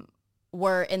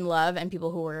were in love and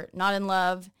people who were not in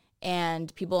love,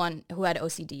 and people who had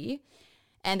OCD.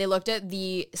 And they looked at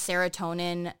the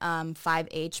serotonin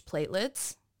 5H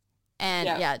platelets.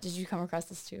 And did you come across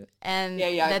this too? And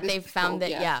that they found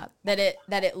that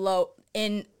it low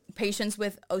in patients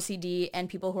with OCD and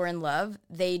people who are in love,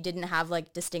 they didn't have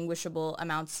like distinguishable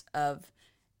amounts of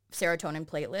serotonin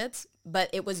platelets, but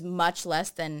it was much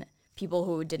less than people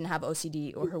who didn't have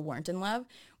OCD or who weren't in love,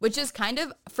 which is kind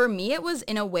of, for me, it was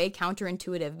in a way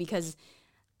counterintuitive, because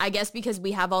I guess because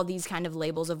we have all these kind of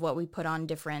labels of what we put on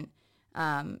different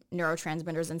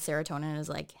neurotransmitters, and serotonin is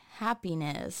like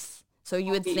happiness. So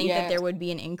you would think that there would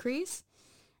be an increase.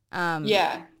 But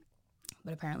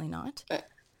apparently not.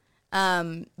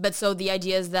 But so the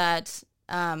idea is that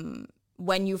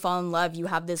when you fall in love, you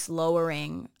have this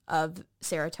lowering of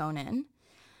serotonin.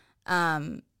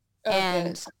 And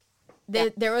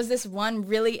there was this one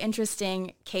really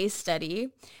interesting case study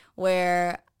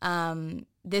where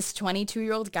this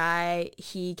 22-year-old guy,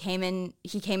 he came in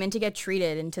to get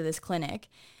treated into this clinic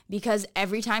because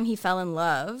every time he fell in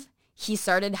love, he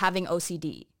started having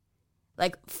OCD,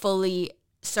 like fully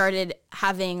started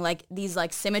having like these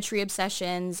like symmetry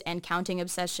obsessions and counting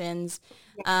obsessions,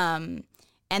 and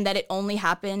that it only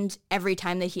happened every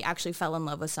time that he actually fell in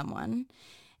love with someone.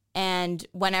 And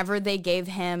whenever they gave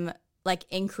him like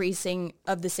increasing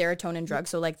of the serotonin drug,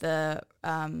 so like the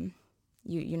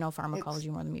you know pharmacology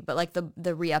more than me, but like the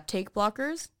reuptake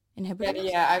blockers,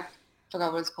 inhibitors. I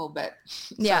forgot what it's called, but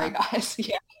sorry guys.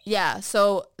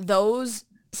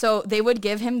 So they would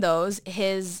give him those,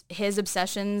 his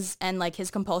obsessions and like his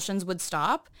compulsions would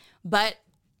stop, but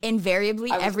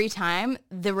invariably every time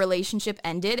the relationship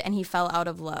ended and he fell out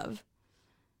of love.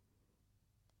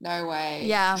 No way.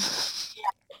 Yeah.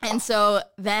 And so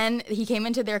then he came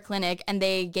into their clinic and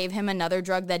they gave him another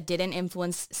drug that didn't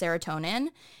influence serotonin.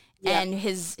 Yeah. And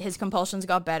his compulsions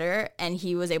got better and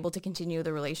he was able to continue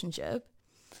the relationship.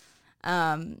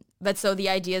 But so the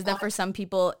idea is that for some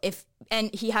people,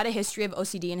 and he had a history of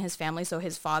OCD in his family. So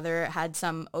his father had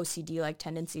some OCD like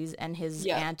tendencies and his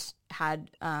aunt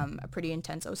had a pretty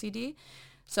intense OCD.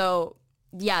 So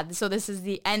yeah, so this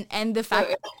is and the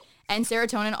fact, and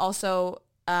serotonin also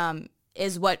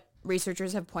is what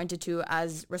researchers have pointed to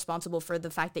as responsible for the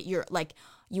fact that you're like,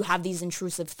 you have these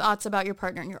intrusive thoughts about your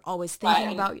partner and you're always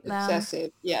thinking about them.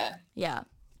 Obsessive, yeah. Yeah.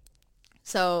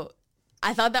 So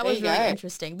I thought that was really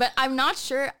interesting. But I'm not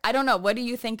sure, I don't know, what do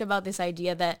you think about this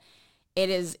idea that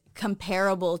it is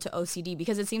comparable to OCD?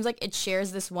 Because it seems like it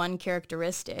shares this one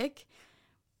characteristic.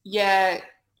 Yeah,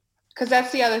 because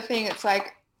that's the other thing. It's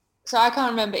like, so I can't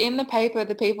remember in the paper,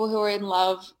 the people who are in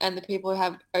love and the people who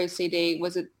have OCD,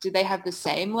 did they have the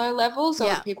same low levels or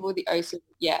the people with the OCD?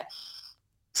 Yeah.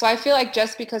 So I feel like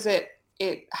just because it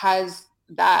has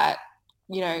that,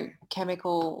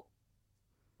 chemical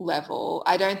level,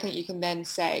 I don't think you can then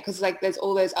say, because like there's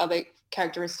all those other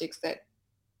characteristics that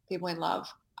people in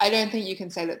love, I don't think you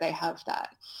can say that they have that.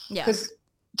 Yeah. Because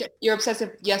you're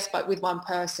obsessive, yes, but with one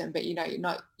person, but you're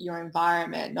not your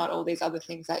environment, not all these other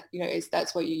things that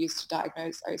that's what you use to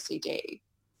diagnose OCD.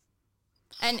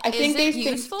 And I think these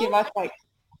things give us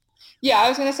I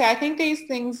was going to say, I think these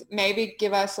things maybe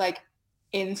give us like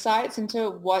insights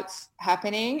into what's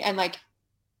happening and like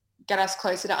get us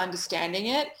closer to understanding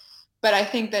it. But I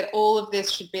think that all of this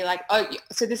should be like, oh,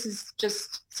 so this is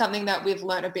just something that we've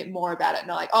learned a bit more about it.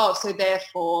 Not like, oh, so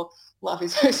therefore love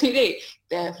is OCD,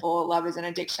 therefore love is an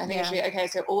addiction. I think it should be, okay,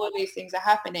 so all of these things are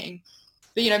happening.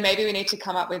 But, maybe we need to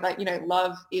come up with like,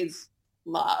 love is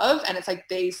love. And it's like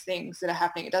these things that are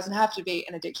happening. It doesn't have to be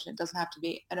an addiction. It doesn't have to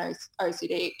be an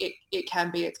OCD. It can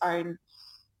be its own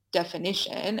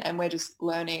definition. And we're just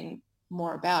learning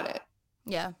more about it.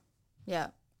 Yeah. Yeah.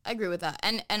 I agree with that.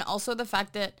 And also the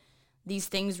fact that these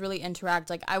things really interact.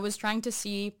 Like I was trying to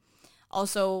see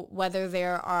also whether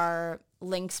there are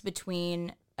links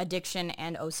between addiction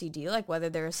and OCD, like whether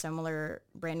there are similar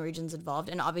brain regions involved.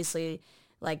 And obviously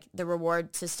like the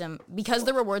reward system, because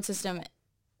the reward system,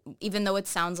 even though it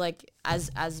sounds like,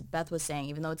 as Beth was saying,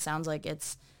 even though it sounds like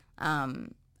it's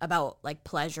about like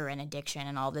pleasure and addiction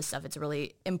and all this stuff, it's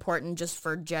really important just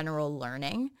for general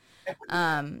learning.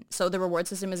 So the reward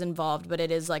system is involved, but it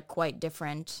is like quite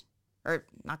different, or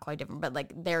not quite different, but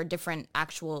like there are different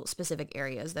actual specific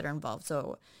areas that are involved.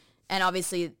 So, and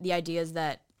obviously the idea is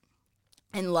that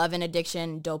in love and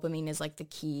addiction, dopamine is like the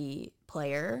key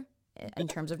player in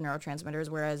terms of neurotransmitters,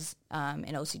 whereas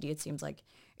in OCD it seems like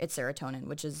it's serotonin,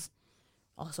 which is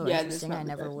also interesting. I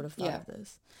never would have thought of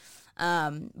this.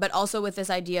 But also with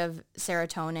this idea of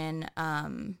serotonin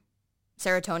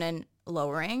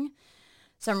lowering,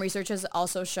 some research has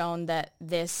also shown that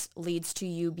this leads to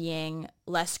you being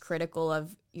less critical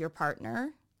of your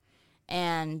partner,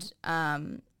 and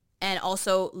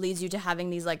also leads you to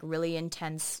having these like really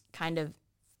intense kind of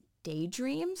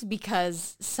daydreams,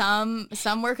 because some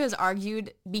work has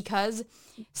argued because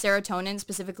serotonin,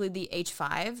 specifically the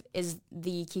H5, is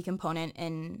the key component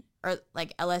in, or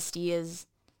like LSD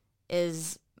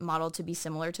is modeled to be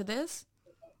similar to this.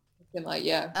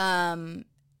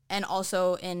 And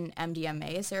also in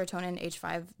MDMA, serotonin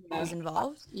H5 is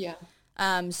involved. Yeah.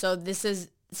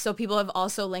 So people have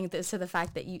also linked this to the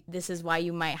fact that this is why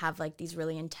you might have like these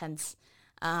really intense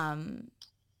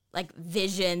like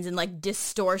visions and like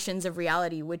distortions of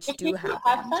reality, which do happen.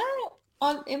 Have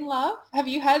that in love? Have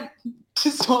you had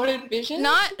distorted visions?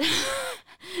 Not.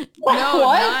 No.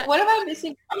 What am I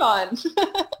missing? Come on.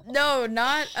 No,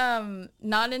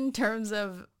 not in terms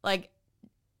of like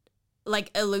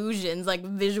illusions, like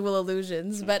visual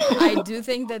illusions, but I do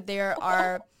think that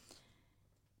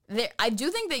I do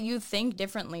think that you think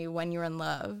differently when you're in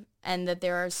love, and that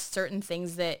there are certain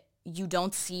things that you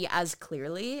don't see as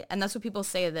clearly. And that's what people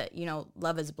say, that,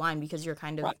 love is blind, because you're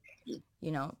kind of,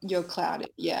 you're clouded.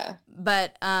 Yeah.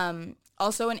 But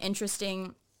also an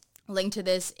interesting link to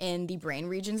this in the brain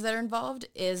regions that are involved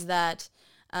is that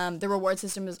the reward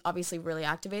system is obviously really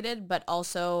activated, but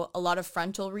also a lot of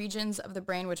frontal regions of the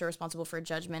brain, which are responsible for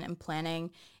judgment and planning,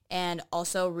 and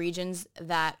also regions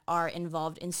that are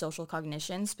involved in social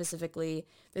cognition, specifically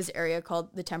this area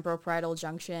called the temporoparietal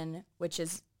junction, which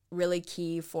is really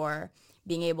key for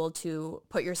being able to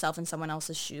put yourself in someone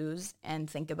else's shoes and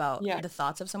think about the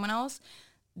thoughts of someone else.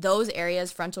 Those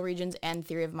areas, frontal regions and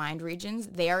theory of mind regions,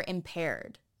 they are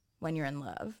impaired when you're in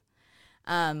love.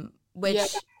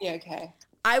 which okay.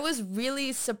 I was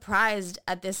really surprised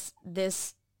at this,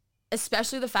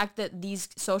 especially the fact that these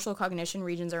social cognition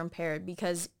regions are impaired,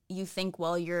 because you think,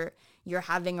 well, you're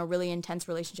having a really intense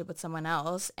relationship with someone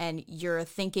else and you're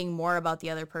thinking more about the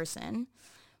other person.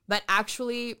 But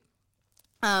actually,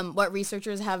 what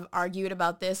researchers have argued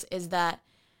about this is that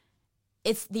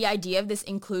it's the idea of this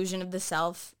inclusion of the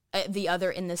self, the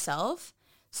other in the self.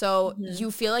 So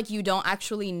you feel like you don't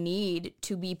actually need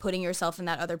to be putting yourself in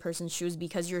that other person's shoes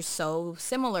because you're so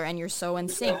similar and you're so in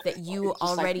sync that you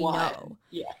already know.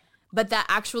 Yeah. But that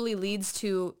actually leads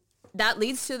to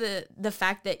the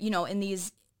fact that,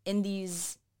 in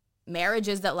these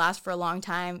marriages that last for a long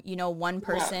time, one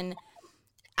person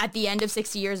at the end of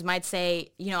 60 years might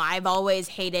say, I've always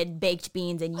hated baked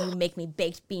beans and you make me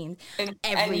baked beans every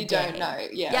and you day. Don't know.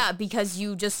 Yeah. Yeah, because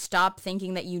you just stop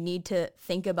thinking that you need to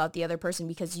think about the other person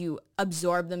because you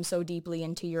absorb them so deeply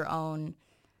into your own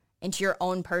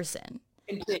person.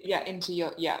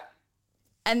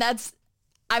 And that's,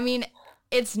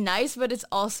 it's nice, but it's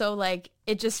also like,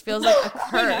 it just feels like a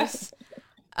curse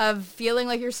of feeling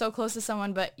like you're so close to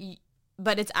someone, but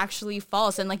it's actually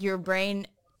false. And like your brain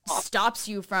stops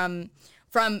you from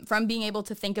being able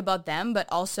to think about them,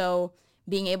 but also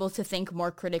being able to think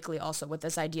more critically also with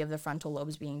this idea of the frontal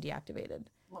lobes being deactivated.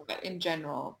 But in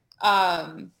general,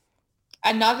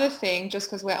 another thing, just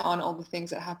because we're on all the things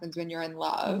that happens when you're in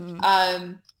love,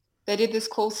 they did this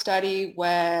cool study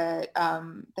where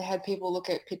they had people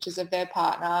look at pictures of their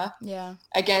partner. Yeah.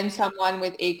 Again, someone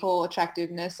with equal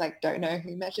attractiveness, like don't know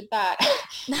who measured that.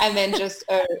 And then just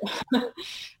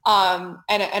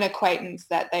an acquaintance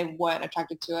that they weren't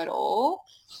attracted to at all.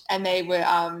 And they were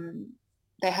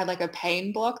they had like a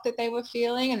pain block that they were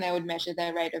feeling and they would measure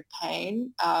their rate of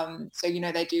pain. So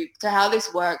how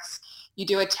this works, you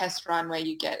do a test run where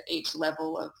you get each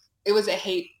level of, it was a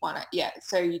heat one. Yeah.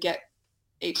 So you get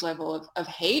each level of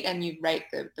heat and you rate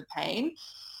the pain.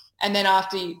 And then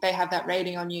after they have that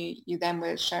rating on you, you then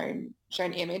were shown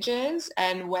images.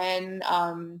 And when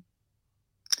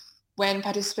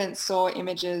participants saw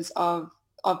images of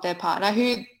their partner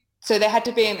so it had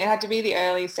to be the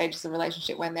early stages of the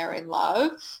relationship when they were in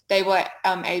love, they were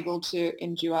able to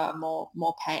endure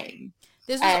more pain.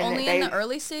 This was only in the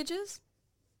early stages?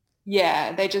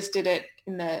 Yeah, they just did it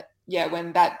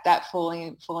when that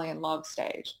falling in love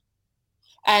stage.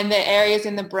 And the areas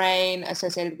in the brain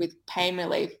associated with pain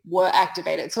relief were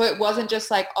activated. So it wasn't just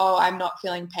like, oh, I'm not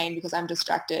feeling pain because I'm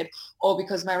distracted or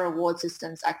because my reward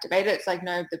system's activated. It's like,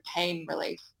 no, the pain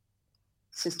relief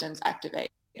system's activated,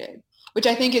 which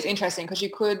I think is interesting because you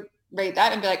could read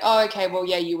that and be like, oh, okay, well,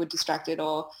 yeah, you were distracted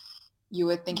or you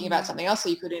were thinking about something else so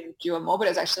you could endure more. But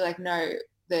it's actually like, no,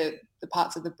 the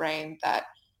parts of the brain that are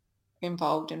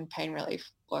involved in pain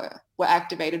relief were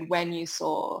activated when you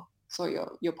saw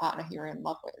your partner who you're in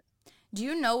love with. Do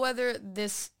you know whether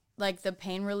this, like the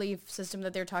pain relief system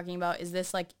that they're talking about, is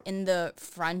this like in the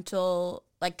frontal,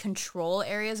 like control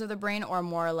areas of the brain or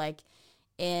more like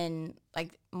in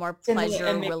like more pleasure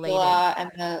related?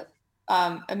 And the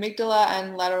amygdala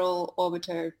and lateral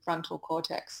orbitofrontal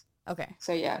cortex. Okay.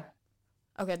 So yeah.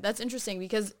 Okay, that's interesting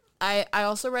because I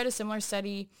also read a similar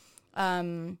study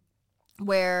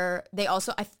where they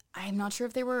also, I'm not sure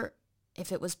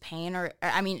if it was pain or,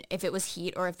 if it was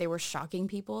heat or if they were shocking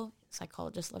people.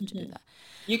 Psychologists love to do that.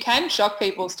 You can shock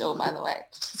people still, by the way,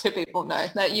 so people know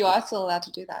that you are still allowed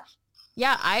to do that.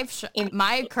 Yeah,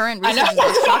 my current research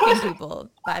is shocking people,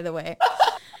 by the way.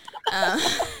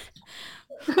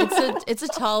 It's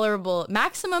a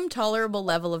maximum tolerable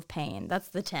level of pain. That's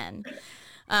the 10.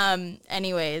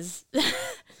 Anyways,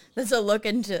 that's a look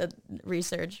into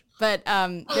research. But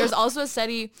there's also a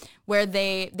study where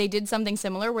they did something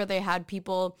similar where they had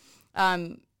people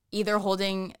either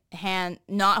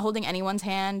not holding anyone's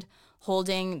hand,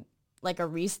 holding like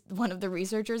one of the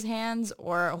researchers' hands,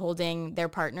 or holding their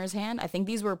partner's hand. I think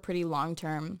these were pretty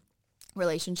long-term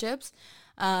relationships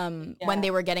when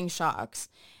they were getting shocks.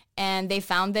 And they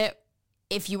found that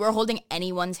if you were holding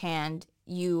anyone's hand,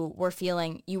 you were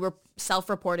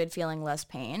self-reported feeling less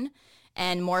pain,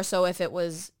 and more so if it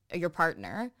was your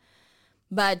partner.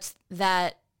 But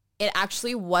that it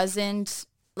actually wasn't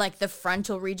like the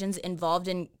frontal regions involved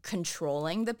in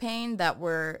controlling the pain that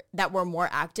were more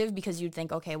active, because you'd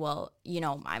think, okay, well,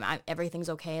 everything's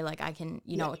okay. Like I can,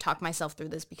 talk myself through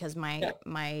this because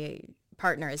my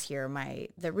partner is here,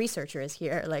 the researcher is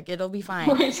here, like it'll be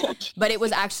fine. But it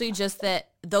was actually just that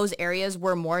those areas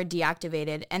were more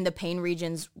deactivated and the pain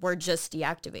regions were just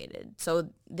deactivated. So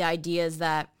the idea is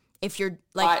that if you're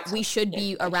like, we should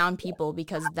be around people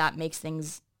because that makes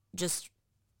things just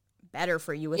better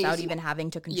for you without even having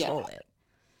to control it.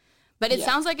 But it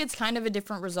sounds like it's kind of a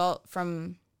different result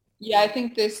from Yeah, I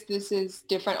think this is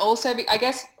different. Also, I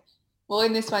guess, well,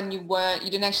 in this one you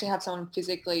didn't actually have someone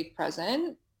physically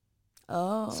present. So,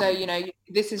 Oh.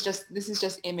 this is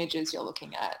just images you're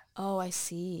looking at. Oh, I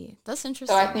see. That's So I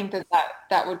interesting. think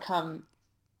that would come,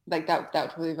 like that would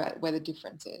probably be where the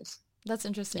difference is. That's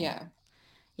interesting. Yeah.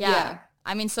 Yeah. Yeah.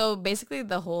 I mean, so basically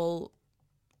the whole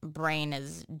brain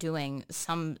is doing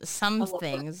some I love that.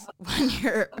 things when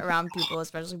you're around people,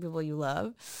 especially people you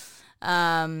love.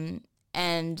 Um,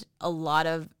 and a lot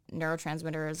of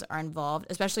neurotransmitters are involved,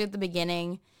 especially at the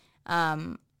beginning.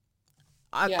 Um,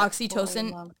 Yeah. Well,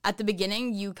 oxytocin, at the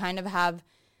beginning, you kind of have,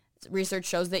 research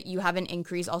shows that you have an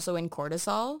increase also in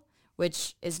cortisol,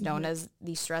 which is known as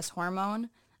the stress hormone.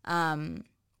 Um,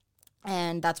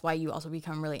 and that's why you also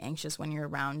become really anxious when you're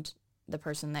around the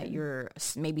person that you're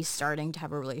maybe starting to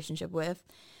have a relationship with.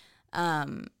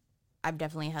 I've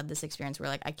definitely had this experience where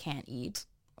like I can't eat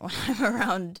when I'm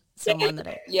around someone that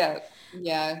I, yeah.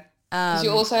 Yeah. Because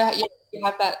you also you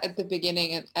have that at the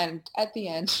beginning and at the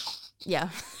end. yeah,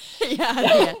 yeah, at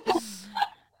the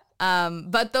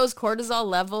end. But those cortisol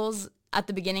levels at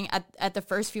the beginning, at the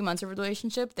first few months of a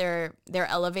relationship, they're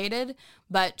elevated,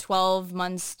 but 12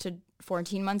 months to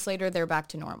 14 months later, they're back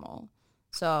to normal.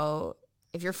 So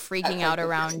if you're freaking out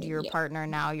around your partner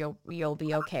now, you'll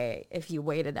be okay if you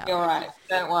wait it out. You're right.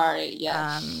 Don't worry.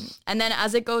 Yeah. And then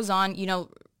as it goes on,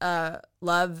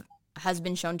 love has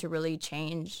been shown to really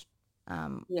change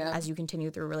as you continue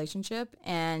through a relationship.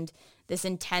 And this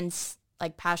intense,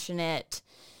 like passionate,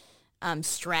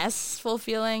 stressful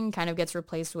feeling kind of gets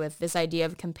replaced with this idea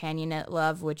of companionate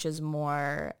love, which is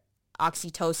more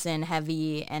oxytocin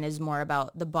heavy and is more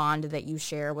about the bond that you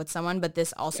share with someone. But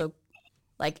this also,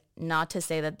 like, not to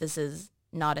say that this is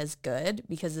not as good,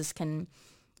 because this can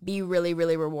be really,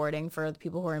 really rewarding for the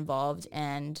people who are involved.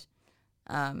 And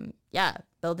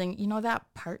building, that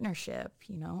partnership,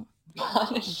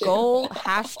 goal,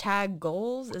 hashtag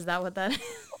goals. Is that what that is?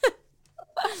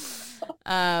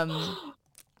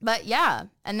 But yeah,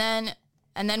 and then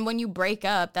when you break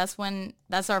up, that's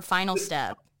our final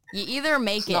step. You either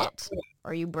make it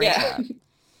or you break up.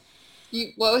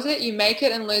 What was it? You make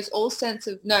it and lose all sense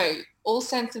of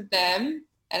them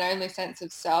and only sense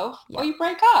of self, or you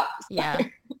break up. So. Yeah.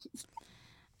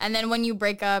 And then when you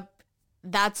break up,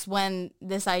 that's when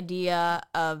this idea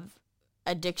of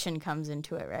addiction comes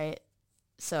into it, right?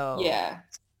 So yeah.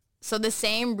 So the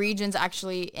same regions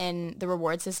actually in the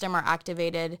reward system are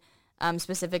activated,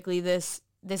 specifically this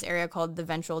area called the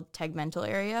ventral tegmental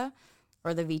area,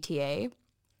 or the VTA.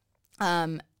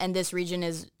 And this region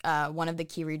is one of the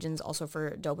key regions also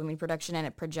for dopamine production, and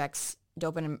it projects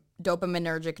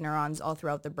dopaminergic neurons all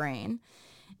throughout the brain.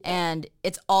 And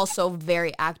it's also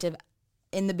very active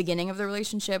in the beginning of the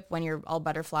relationship when you're all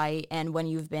butterfly, and when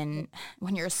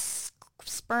you're a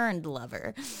spurned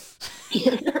lover.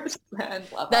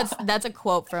 That's a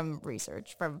quote from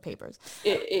research, from papers.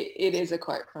 It is a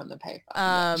quote from the paper.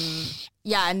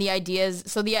 Yeah, and the idea is,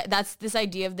 that's this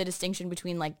idea of the distinction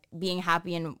between like being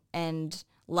happy and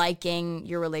liking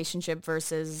your relationship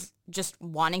versus just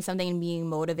wanting something and being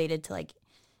motivated to like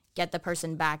get the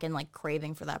person back and like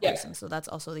craving for that person. So that's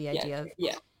also the idea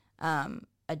of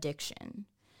addiction.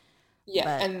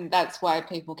 Yeah, and that's why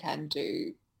people can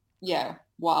do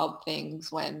wild things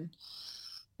when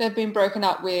they've been broken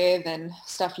up with, and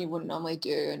stuff you wouldn't normally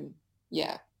do. And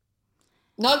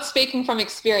not speaking from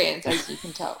experience, as you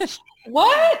can tell.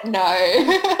 What? No.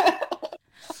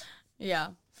 Yeah.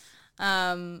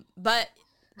 But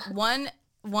one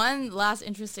last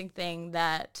interesting thing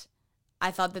that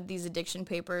I thought that these addiction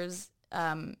papers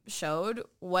showed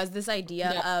was this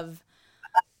idea of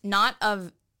not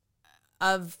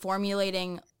of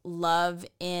formulating love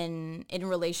in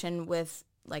relation with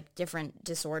like different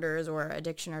disorders or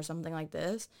addiction or something like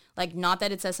this. Like, not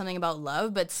that it says something about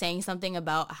love, but saying something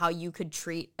about how you could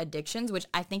treat addictions, which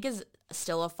I think is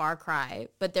still a far cry.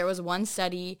 But there was one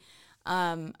study,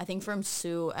 I think from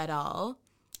Sue et al.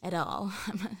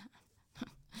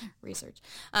 Research,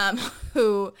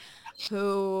 who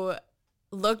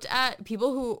looked at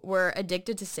people who were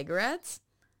addicted to cigarettes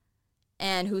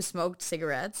and who smoked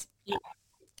cigarettes. Yeah.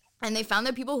 And they found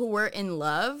that people who were in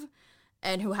love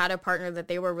and who had a partner that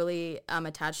they were really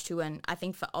attached to, and I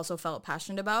think also felt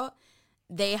passionate about,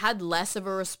 they had less of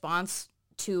a response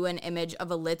to an image of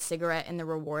a lit cigarette in the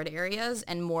reward areas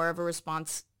and more of a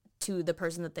response to the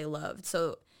person that they loved.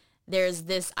 So there's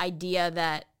this idea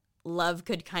that love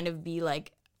could kind of be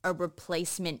like a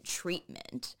replacement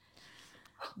treatment.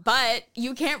 But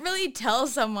you can't really tell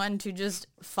someone to just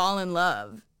fall in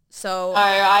love. So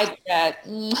I get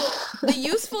the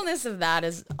usefulness of that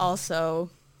is also,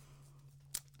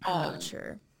 I'm not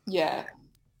sure. Yeah.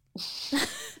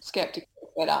 Skeptical.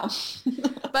 But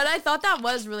but I thought that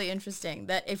was really interesting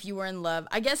that if you were in love,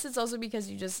 I guess it's also because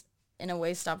you just in a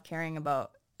way stopped caring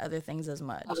about other things as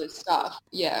much. Other stuff,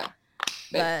 yeah.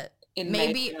 But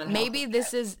maybe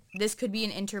this could be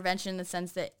an intervention in the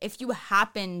sense that if you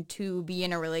happen to be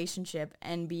in a relationship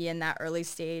and be in that early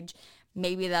stage,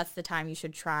 maybe that's the time you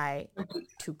should try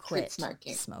to quit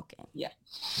smoking. Yeah.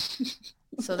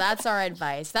 So that's our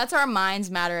advice. That's our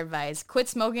Minds Matter advice. Quit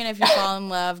smoking if you fall in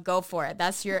love. Go for it.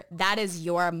 That is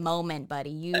your moment,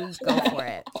 buddy. You go for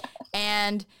it.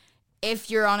 And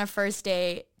if you're on a first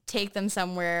date, take them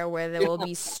somewhere where there will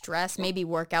be stress. Maybe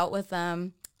work out with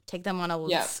them. Take them on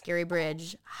a Scary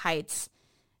Bridge, Heights,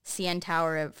 CN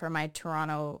Tower for my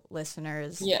Toronto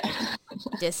listeners. Yeah.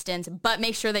 Distance. But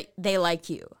make sure that they like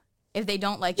you. If they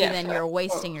don't like you, then you're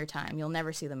wasting your time. You'll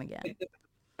never see them again.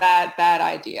 Bad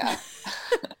idea.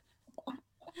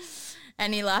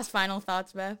 Any last final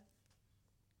thoughts, Beth?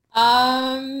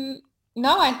 No,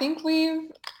 I think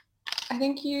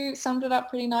you summed it up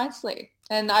pretty nicely.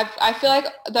 And I feel like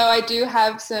though I do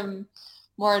have some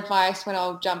more advice when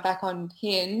I'll jump back on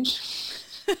Hinge,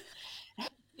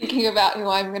 thinking about who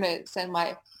I'm going to send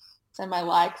my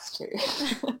likes to.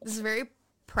 This is a very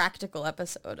practical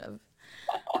episode of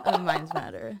Minds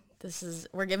Matter.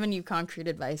 We're giving you concrete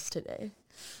advice today.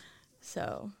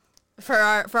 So for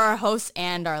our hosts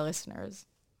and our listeners.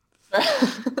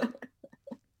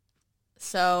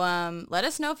 So let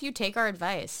us know if you take our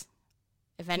advice.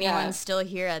 If anyone's still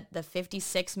here at the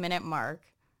 56-minute mark.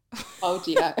 Oh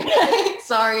dear.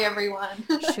 Sorry everyone.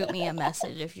 Shoot me a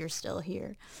message if you're still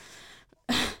here.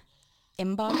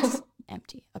 Inbox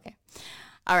empty. Okay.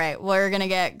 All right. We're going to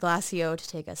get Glacio to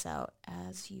take us out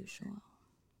as usual.